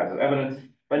these 3 types of evidence.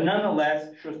 But nonetheless,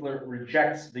 Schussler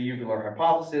rejects the uvular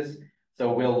hypothesis,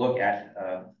 so we'll look at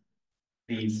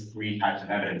these 3 types of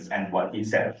evidence and what he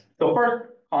says. So first,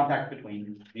 contact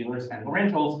between velars and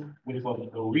laryngals, which was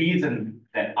the reason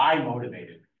that I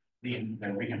motivated the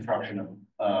reconstruction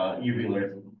of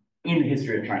uvulars in the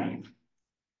history of Chinese.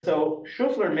 So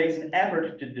Schussler makes an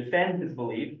effort to defend his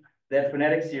belief that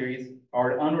phonetic series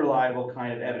are an unreliable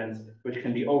kind of evidence which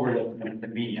can be overlooked when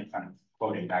convenient. I'm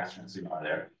quoting Baxter and Cigar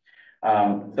there.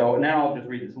 So now I'll just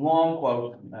read this long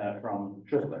quote from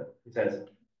Schussler. He says,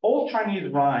 Old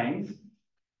Chinese rhymes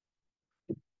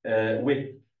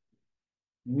with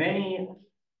many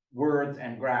words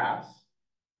and graphs.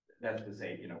 That's to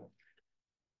say,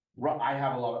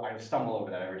 I stumble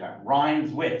over that every time.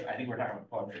 Rhymes with, I think we're talking about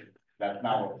poetry. That's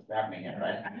not what's happening here,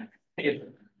 right? It's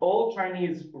Old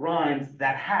Chinese rhymes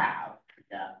that have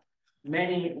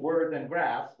many words and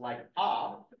graphs, like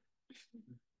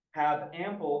have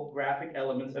ample graphic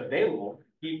elements available to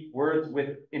keep words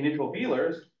with initial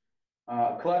velars,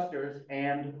 clusters,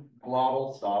 and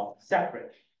glottal stop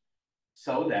separate,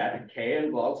 so that K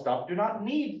and glottal stop do not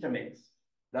need to mix.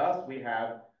 Thus, we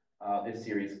have this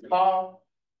series Ka,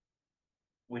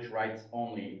 which writes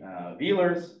only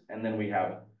velars, and then we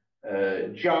have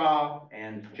Ja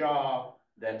and Ja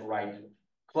that write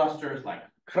clusters like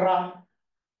Kra,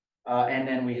 and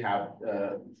then we have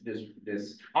this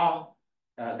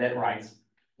that writes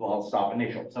glottal stop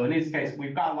initial. So in this case,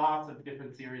 we've got lots of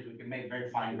different series. We can make very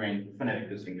fine-grained phonetic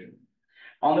distinctions.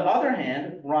 On the other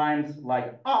hand, rhymes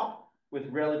like up with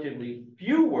relatively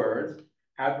few words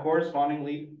have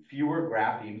correspondingly fewer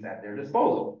graphemes at their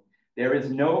disposal. There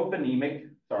is no phonetic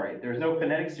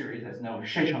series, there's no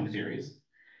sheshang series,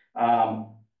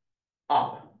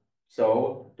 up.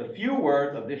 So the few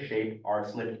words of this shape are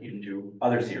slipped into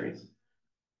other series.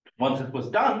 Once this was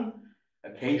done,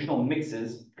 occasional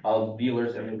mixes of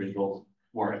velars and originals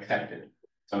were accepted.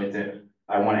 So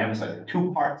I want to emphasize, a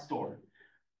two-part story.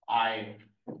 I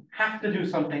have to do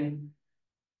something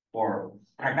for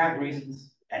pragmatic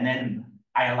reasons, and then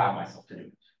I allow myself to do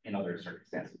it in other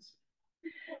circumstances.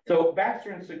 So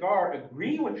Baxter and Cigar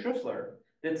agree with Schussler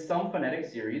that some phonetic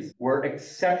series were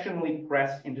exceptionally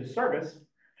pressed into service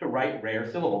to write rare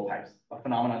syllable types, a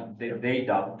phenomenon they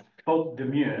dubbed faute de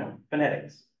mieux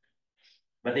phonetics.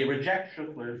 But they reject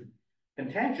Schussler's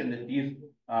contention that these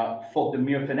faute de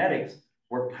mieux phonetics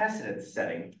were precedent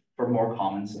setting for more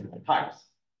common syllable types.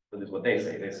 So this is what they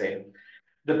say. They say,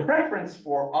 the preference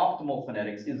for optimal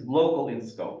phonetics is local in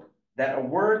scope, that a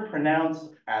word pronounced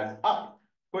as up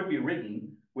could be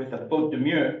written with a faute de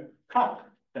mieux cup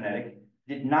phonetic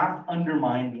did not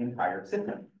undermine the entire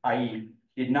system, i.e.,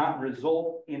 did not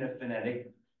result in a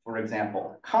phonetic, for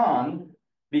example, kan,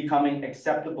 becoming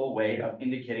acceptable way of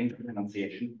indicating the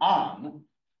pronunciation on,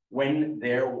 when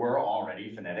there were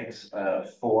already phonetics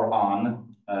for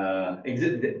on that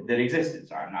existed.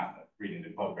 So I'm not reading the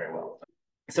quote very well.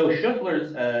 So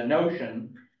Schussler's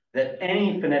notion that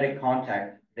any phonetic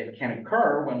contact that can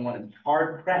occur when one is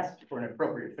hard pressed for an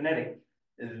appropriate phonetic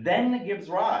then gives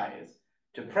rise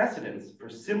to precedents for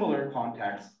similar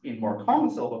contacts in more common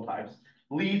syllable types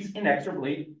leads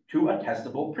inexorably to a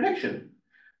testable prediction.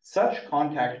 Such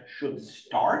contact should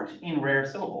start in rare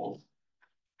syllables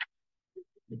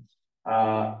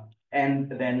and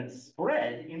then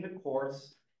spread in the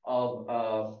course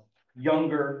of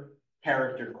younger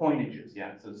character coinages.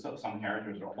 Yeah, so some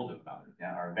characters are older about it,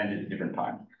 are invented at different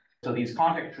times. So these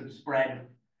contacts should spread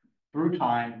through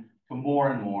time to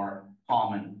more and more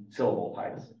common syllable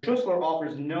types. Schussler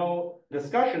offers no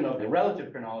discussion of the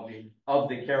relative chronology of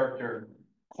the character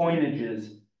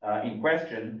coinages in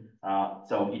question.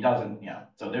 So he doesn't,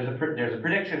 so there's a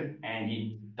prediction, and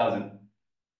he doesn't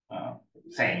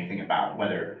say anything about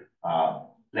whether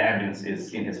the evidence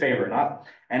is in his favor or not.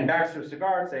 And Baxter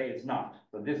Cigar say it's not.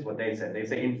 So this is what they said. They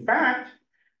say, in fact,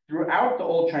 throughout the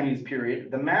Old Chinese period,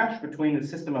 the match between the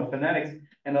system of phonetics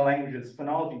and the language's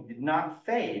phonology did not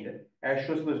fade, as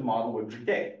Schussler's model would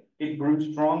predict. It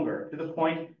grew stronger, to the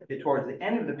point that towards the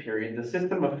end of the period, the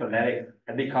system of phonetics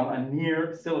had become a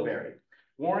near syllabary.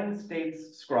 Warren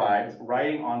State's scribes,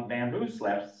 writing on bamboo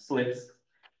slips,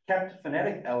 kept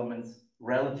phonetic elements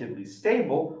relatively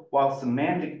stable, while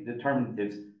semantic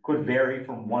determinatives could vary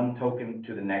from one token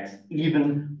to the next,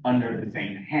 even under the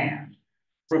same hand.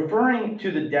 Referring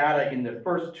to the data in the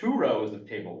first two rows of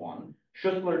Table 1,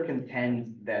 Schussler contends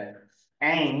that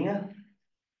ang,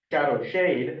 shadow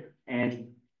shade, and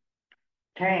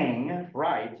tang,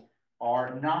 bright,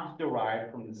 are not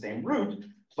derived from the same root,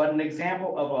 but an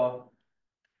example of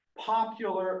a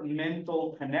popular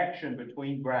mental connection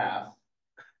between graphs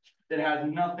that has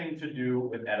nothing to do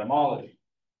with etymology.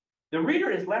 The reader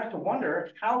is left to wonder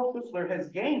how Schussler has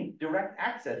gained direct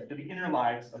access to the inner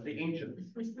lives of the ancients.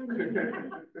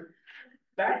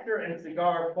 Baxter and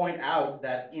Cigar point out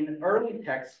that in early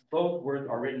texts, both words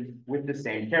are written with the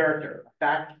same character, a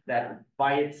fact that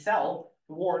by itself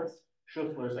thwarts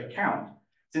Schussler's account,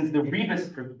 since the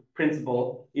rebus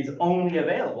principle is only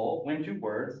available when two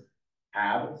words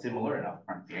have similar enough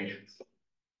pronunciations.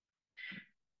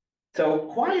 So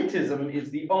quietism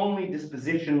is the only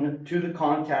disposition to the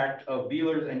contact of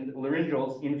velars and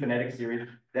laryngals in phonetic series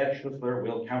that Schussler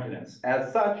will countenance.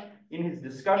 As such, in his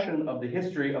discussion of the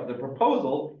history of the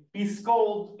proposal, he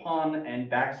scolds Pon and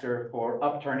Baxter for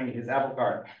upturning his apple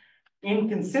cart.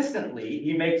 Inconsistently,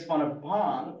 he makes fun of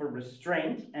Pon for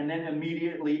restraint and then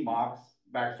immediately mocks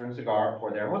Baxter and Cigar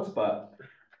for their chutzpah.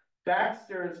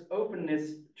 Baxter's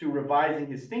openness to revising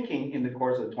his thinking in the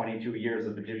course of 22 years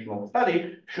of additional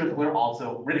study, Schussler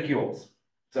also ridicules.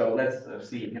 So let's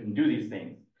see him do these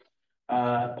things.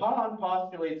 Pon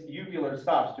postulates uvular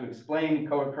stops to explain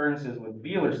co-occurrences with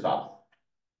velar stops.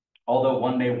 Although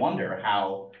one may wonder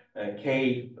how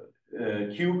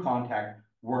Q contact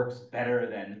works better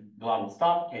than glottal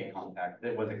stop K contact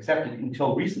that was accepted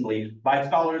until recently by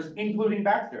scholars, including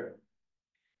Baxter,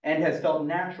 and has felt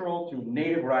natural to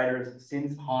native writers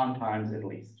since Han times at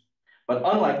least. But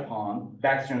unlike Pon,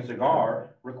 Baxter and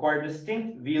Cigar require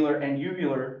distinct velar and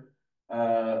uvular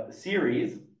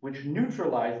series, which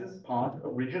neutralizes Pon's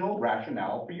original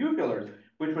rationale for uvulars,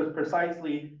 which was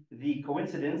precisely the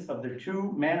coincidence of their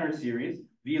two manner series,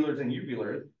 velars and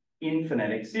uvulars, in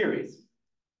phonetic series.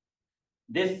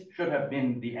 This should have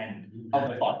been the end of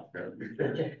the thought.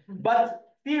 But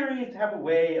theories have a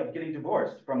way of getting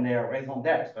divorced from their raison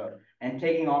d'etre and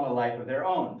taking on a life of their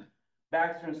own.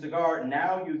 Baxter and Cigar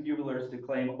now use uvulars to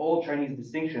claim Old Chinese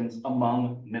distinctions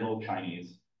among Middle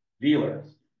Chinese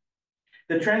velars.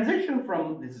 The transition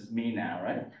from, this is me now,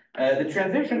 right? The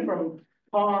transition from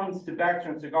Pon's to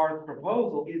Baxter and Cigar's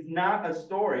proposal is not a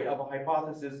story of a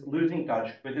hypothesis losing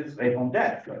touch with its raison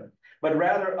d'etre, but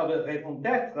rather of a raison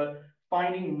d'etre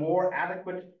finding more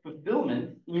adequate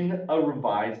fulfillment in a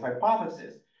revised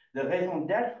hypothesis. The raison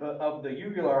d'etre of the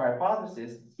uvular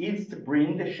hypothesis is to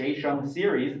bring the Shesham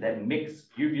series that mix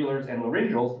uvulars and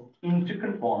laryngeals into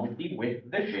conformity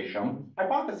with the Shesham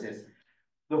hypothesis.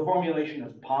 The formulation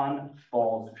of Pon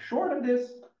falls short of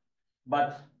this,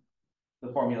 but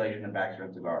the formulation of Baxter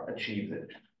and Cigar achieves it.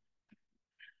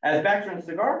 As Baxter and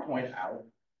Cigar point out,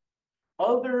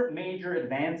 other major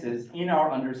advances in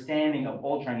our understanding of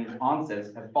Old Chinese onsets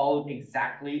have followed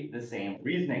exactly the same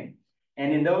reasoning.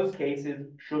 And in those cases,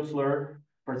 Schussler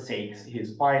forsakes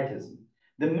his quietism.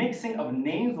 The mixing of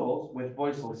nasals with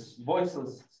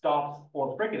voiceless stops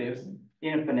or fricatives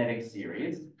in a phonetic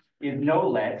series is no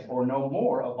less or no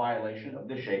more a violation of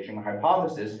the Shesham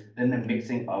hypothesis than the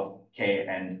mixing of K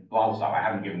and glottal stop. I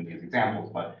haven't given these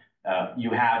examples, but you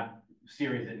have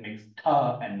series that mix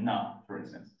ta and na, for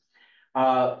instance.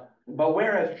 But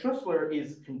whereas Schussler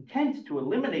is content to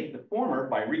eliminate the former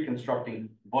by reconstructing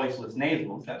voiceless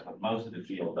nasals, that's what most of the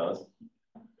field does,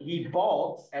 he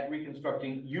balks at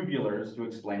reconstructing uvulars to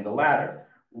explain the latter.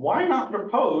 Why not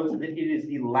propose that it is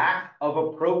the lack of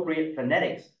appropriate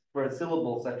phonetics for a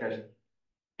syllable such as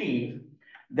T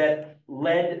that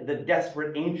led the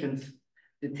desperate ancients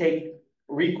to take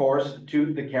recourse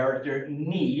to the character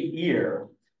ni, ear,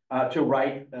 to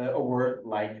write a word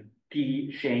like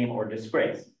P, shame, or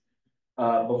disgrace,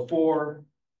 before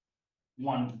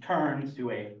one turns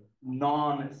to a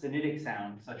non-Sinitic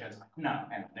sound such as no,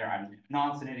 and there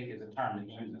non-Sinitic is a term that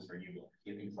he uses for uvulars.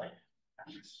 He thinks like,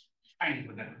 I'm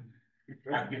with them.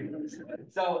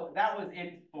 So that was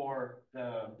it for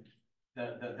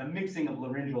the mixing of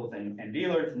laryngeals and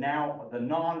velars. Now the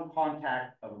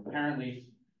non-contact of apparently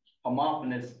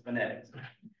homophonous phonetics.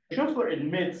 Schussler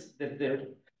admits that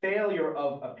the failure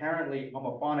of apparently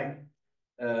homophonic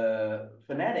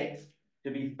phonetics to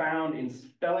be found in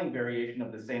spelling variation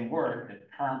of the same word,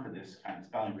 the term for this kind of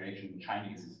spelling variation in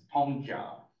Chinese is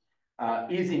tongjia,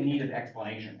 is in need of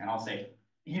explanation. And I'll say,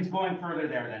 he's going further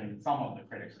there than some of the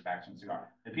critics of Baxter and Cigar.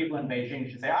 The people in Beijing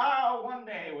should say, oh, one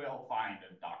day we'll find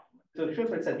a document. So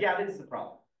Schussler says, yeah, this is the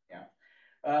problem. Yeah.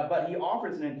 But he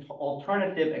offers an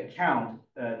alternative account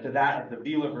to that of the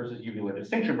velar versus uvular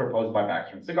distinction proposed by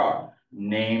Baxter and Cigar.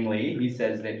 Namely, he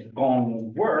says that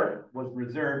gong work was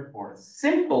reserved for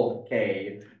simple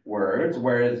K words,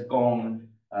 whereas gong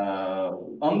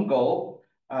uncle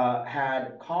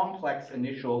had complex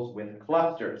initials with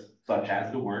clusters, such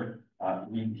as the word,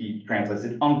 he translates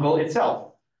it uncle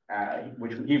itself,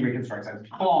 which he reconstructs as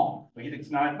klong. But he thinks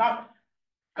not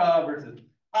ka versus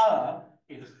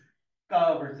it's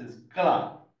ka versus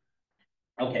kla.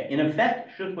 Okay, in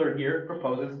effect, Schussler here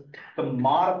proposes to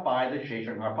modify the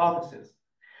Shesham hypothesis.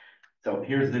 So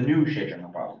here's the new Shesham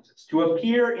hypothesis. To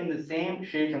appear in the same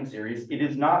Shesham series, it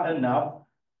is not enough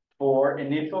for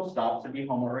initial stops to be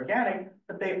homoorganic,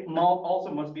 but they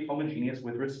also must be homogeneous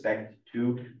with respect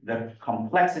to the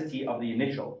complexity of the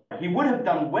initial. He would have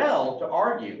done well to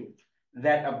argue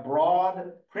that a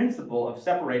broad principle of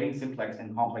separating simplex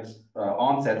and complex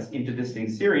onsets into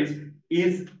distinct series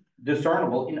is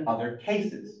discernible in other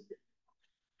cases.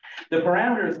 The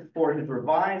parameters for his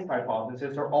revised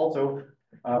hypothesis are also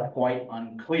quite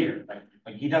unclear.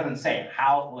 Like he doesn't say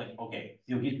how, like, okay,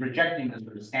 so he's rejecting the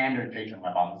sort of standard Chation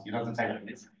hypothesis. He doesn't say what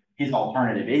his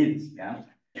alternative is, yeah?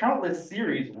 Countless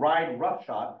series ride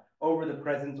roughshod over the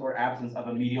presence or absence of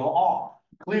a medial R.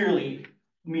 Clearly,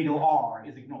 medial R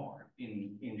is ignored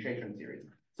in Chation series.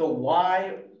 So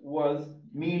why was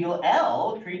medial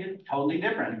L treated totally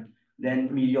different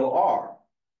than medial R?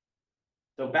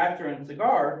 So Baxter and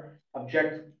Cigar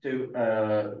object to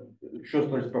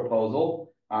Schussler's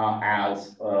proposal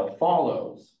as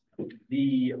follows.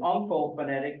 The uncle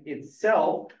phonetic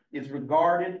itself is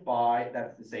regarded by,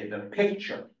 that's to say, the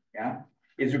picture, yeah,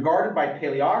 is regarded by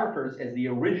paleographers as the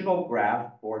original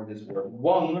graph for this word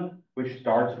wung, which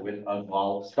starts with a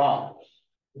glottal stop.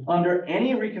 Under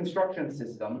any reconstruction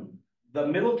system, the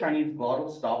Middle Chinese glottal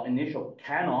stop initial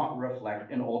cannot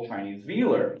reflect an Old Chinese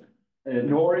velar,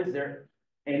 nor is there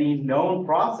any known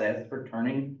process for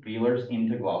turning velars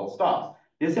into glottal stops.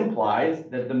 This implies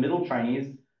that the Middle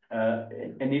Chinese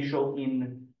initial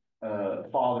in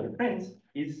father prince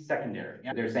is secondary.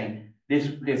 Yeah? They're saying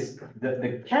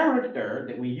the character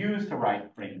that we use to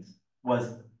write prince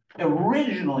was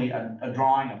originally a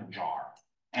drawing of a jar,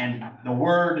 and the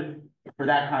word for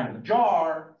that kind of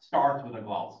jar starts with a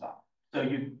glottal stop.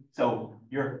 So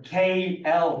your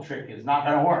KL trick is not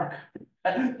going to work.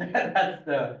 That's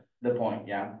the point,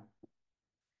 yeah.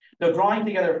 So drawing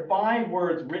together 5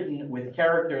 words written with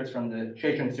characters from the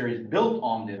Chation series built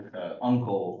on this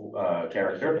uncle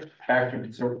character, Baxter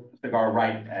Cigar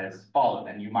write as follows,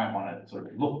 and you might want to sort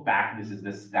of look back. This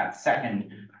is that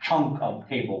second chunk of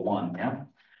table 1, yeah.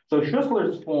 So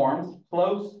Schussler's forms,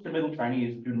 close to Middle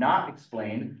Chinese, do not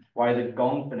explain why the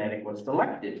Gong phonetic was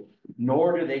selected,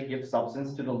 nor do they give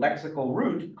substance to the lexical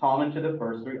root common to the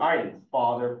first 3 items,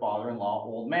 father, father-in-law,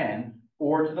 old man,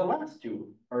 or to the last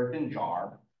 2, earthen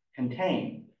jar,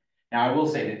 contain. Now, I will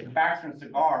say that Baxter and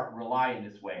Cigar rely in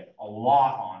this way a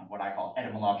lot on what I call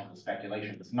etymological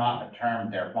speculation. It's not a term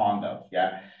they're fond of,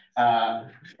 yeah.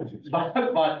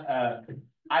 But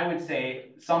I would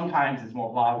say sometimes it's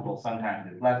more plausible, sometimes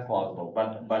it's less plausible.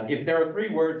 But if there are 3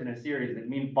 words in a series that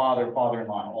mean father,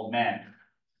 father-in-law, and old man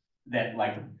that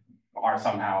like are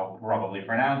somehow probably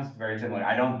pronounced very similarly,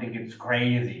 I don't think it's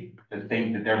crazy to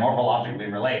think that they're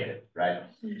morphologically related, right?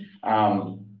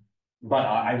 But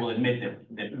I will admit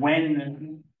that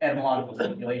when etymological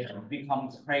speculation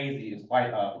becomes crazy, is quite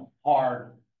a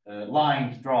hard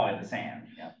line to draw in the sand.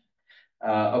 Yeah.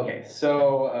 Okay,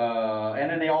 so and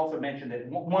then they also mentioned that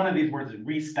one of these words is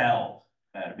respelled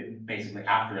basically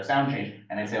after a sound change,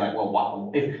 and they say like, well,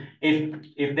 what,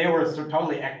 if they were so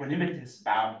totally equanimitous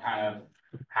about kind of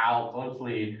how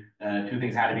closely 2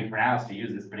 things had to be pronounced to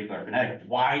use this particular phonetic,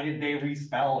 why did they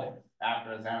respell it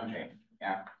after a sound change?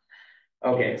 Yeah.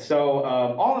 Okay, so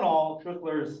all in all,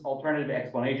 Schussler's alternative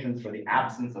explanations for the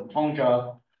absence of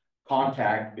Tongzha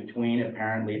contact between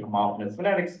apparently homophonous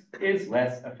phonetics is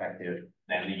less effective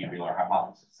than the uvular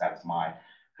hypothesis. That's my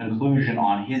conclusion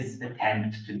on his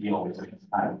attempt to deal with this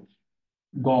kind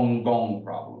of gong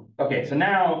problem. Okay, so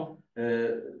now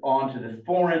on to the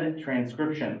foreign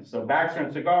transcription. So Baxter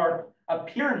and Cigar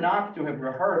appear not to have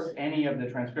rehearsed any of the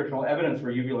transcriptional evidence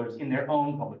for uvulars in their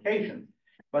own publications,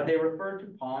 but they refer to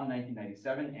Pon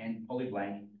 1997 and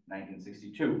Polyblank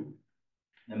 1962.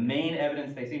 The main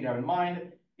evidence they seem to have in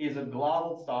mind is a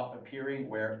glottal stop appearing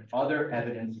where other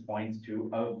evidence points to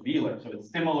a velar. So it's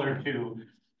similar to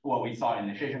what we saw in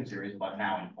the Shishim series, but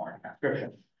now in foreign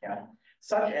transcription. Yeah.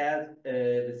 Such as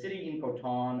the city in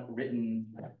Khotan written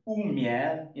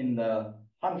Umye in the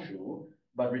Hanshu,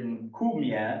 but written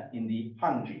Kumye in the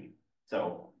Hanji.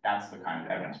 So that's the kind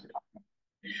of evidence we're talking about.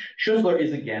 Schussler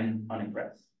is again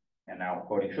unimpressed. And now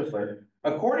quoting Schussler,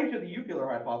 according to the uvular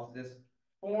hypothesis,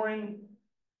 foreign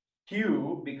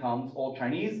Q becomes Old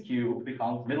Chinese Q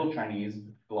becomes Middle Chinese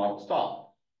glottal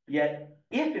stop. Yet,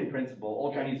 if in principle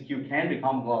Old Chinese Q can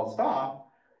become glottal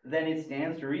stop, then it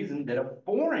stands to reason that a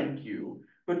foreign Q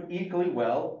could equally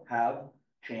well have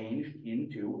changed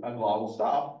into a glottal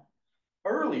stop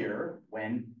earlier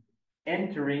when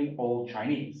entering Old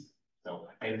Chinese. So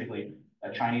basically,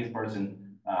 a Chinese person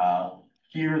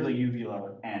hears a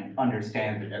uvular and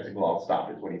understands it as a glottal stop,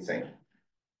 is what he's saying.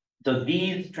 So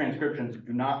these transcriptions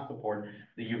do not support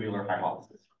the uvular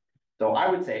hypothesis. So I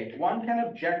would say one can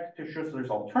object to Schussler's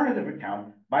alternative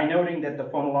account by noting that the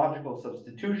phonological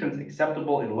substitutions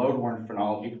acceptable in load-worn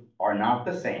phonology are not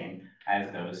the same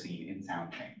as those seen in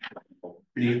sound change.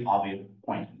 Pretty obvious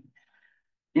point.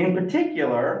 In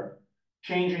particular,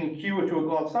 changing Q to a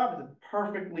glottal stop is a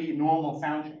perfectly normal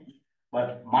sound change.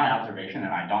 But my observation,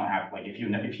 and I don't have, like, if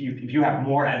you have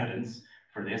more evidence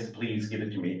for this, please give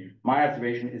it to me. My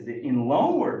observation is that in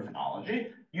loanword phonology,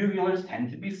 uvulars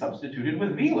tend to be substituted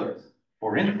with velars.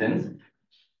 For instance,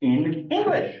 in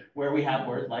English, where we have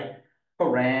words like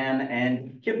Quran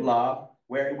and Qibla,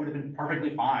 where it would have been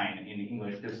perfectly fine in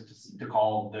English just to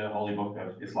call the holy book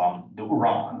of Islam the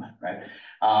Quran, right?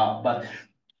 But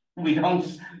we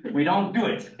don't do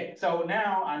it. So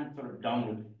now I'm sort of done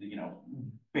with,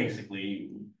 basically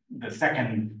the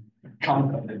second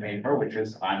chunk of the paper, which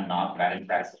is I'm not that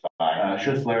impressed by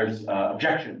Schussler's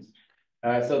objections.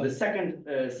 So the second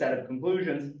set of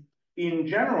conclusions, in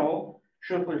general,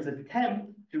 Schussler's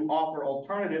attempt to offer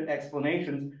alternative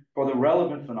explanations for the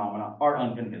relevant phenomena are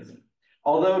unconvincing.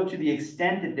 Although to the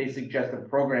extent that they suggest a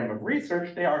program of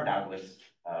research, they are doubtless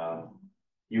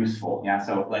useful. Yeah,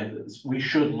 so like we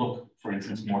should look, for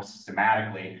instance, more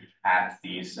systematically at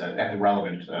these at the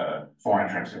relevant foreign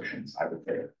transcriptions, I would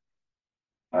say.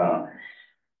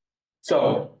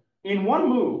 So in one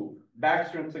move,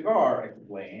 Baxter and Cigar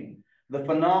explain the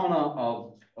phenomena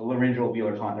of laryngeal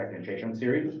velar contact initiation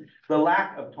series, the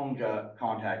lack of tongue-jaw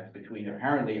contact between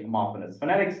apparently homophonous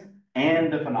phonetics,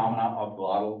 and the phenomena of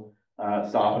glottal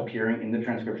stop appearing in the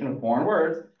transcription of foreign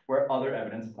words, where other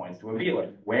evidence points to a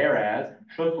velar, whereas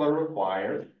Schussler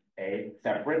requires a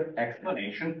separate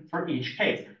explanation for each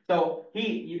case. So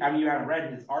you haven't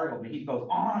read his article, but he goes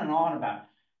on and on about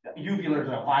uvulars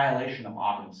are a violation of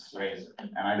Occam's razor.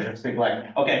 And I just think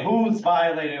like, okay, who's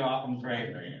violating Occam's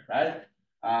razor here, right?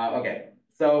 Okay,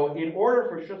 so in order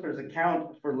for Schussler's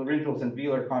account for laryngeals and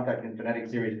velar contact in phonetic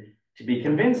series to be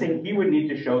convincing, he would need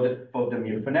to show that both the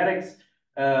mute phonetics,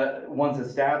 once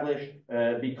established,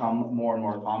 become more and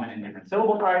more common in different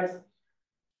syllable types.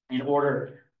 In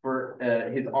order for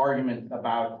his argument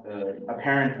about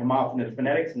apparent homophonous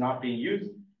phonetics not being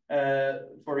used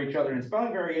for each other in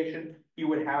spelling variation, he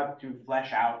would have to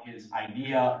flesh out his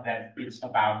idea that it's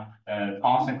about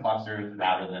consonant clusters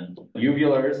rather than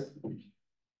uvulars.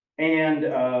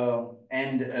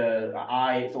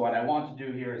 So what I want to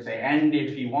do here is say, and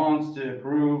if he wants to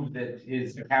prove that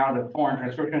his account of foreign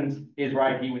transcriptions is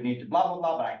right, he would need to blah, blah,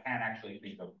 blah, but I can't actually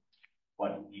think of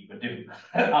what he could do.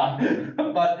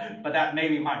 But that may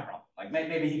be my problem. Like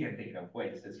maybe he can think of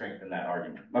ways to strengthen that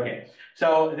argument. Okay,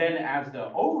 so then as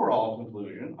the overall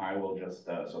conclusion, I will just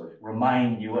sort of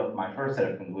remind you of my first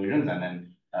set of conclusions and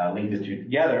then link the two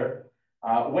together.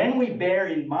 When we bear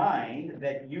in mind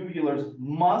that uvulars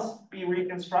must be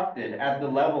reconstructed at the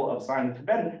level of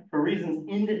Sino-Tibetan for reasons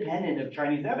independent of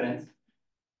Chinese evidence,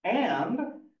 and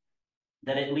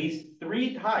that at least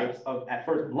 3 types of, at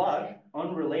first blush,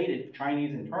 unrelated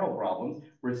Chinese internal problems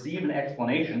receive an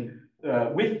explanation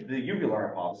with the uvular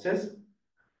hypothesis,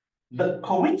 the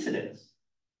coincidence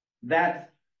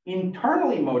that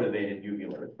internally motivated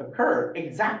uvulars occur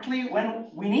exactly when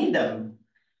we need them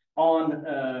on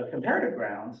comparative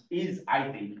grounds is, I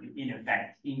think, in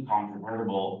effect,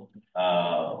 incontrovertible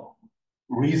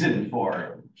reason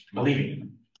for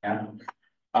believing them.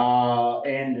 Yeah?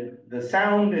 And the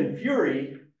sound and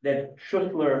fury that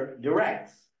Schussler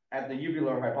directs at the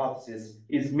uvular hypothesis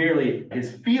is merely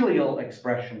his filial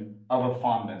expression of a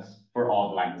fondness for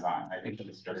auld lang syne. I think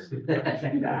it's just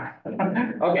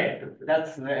okay.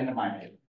 That's the end of my paper.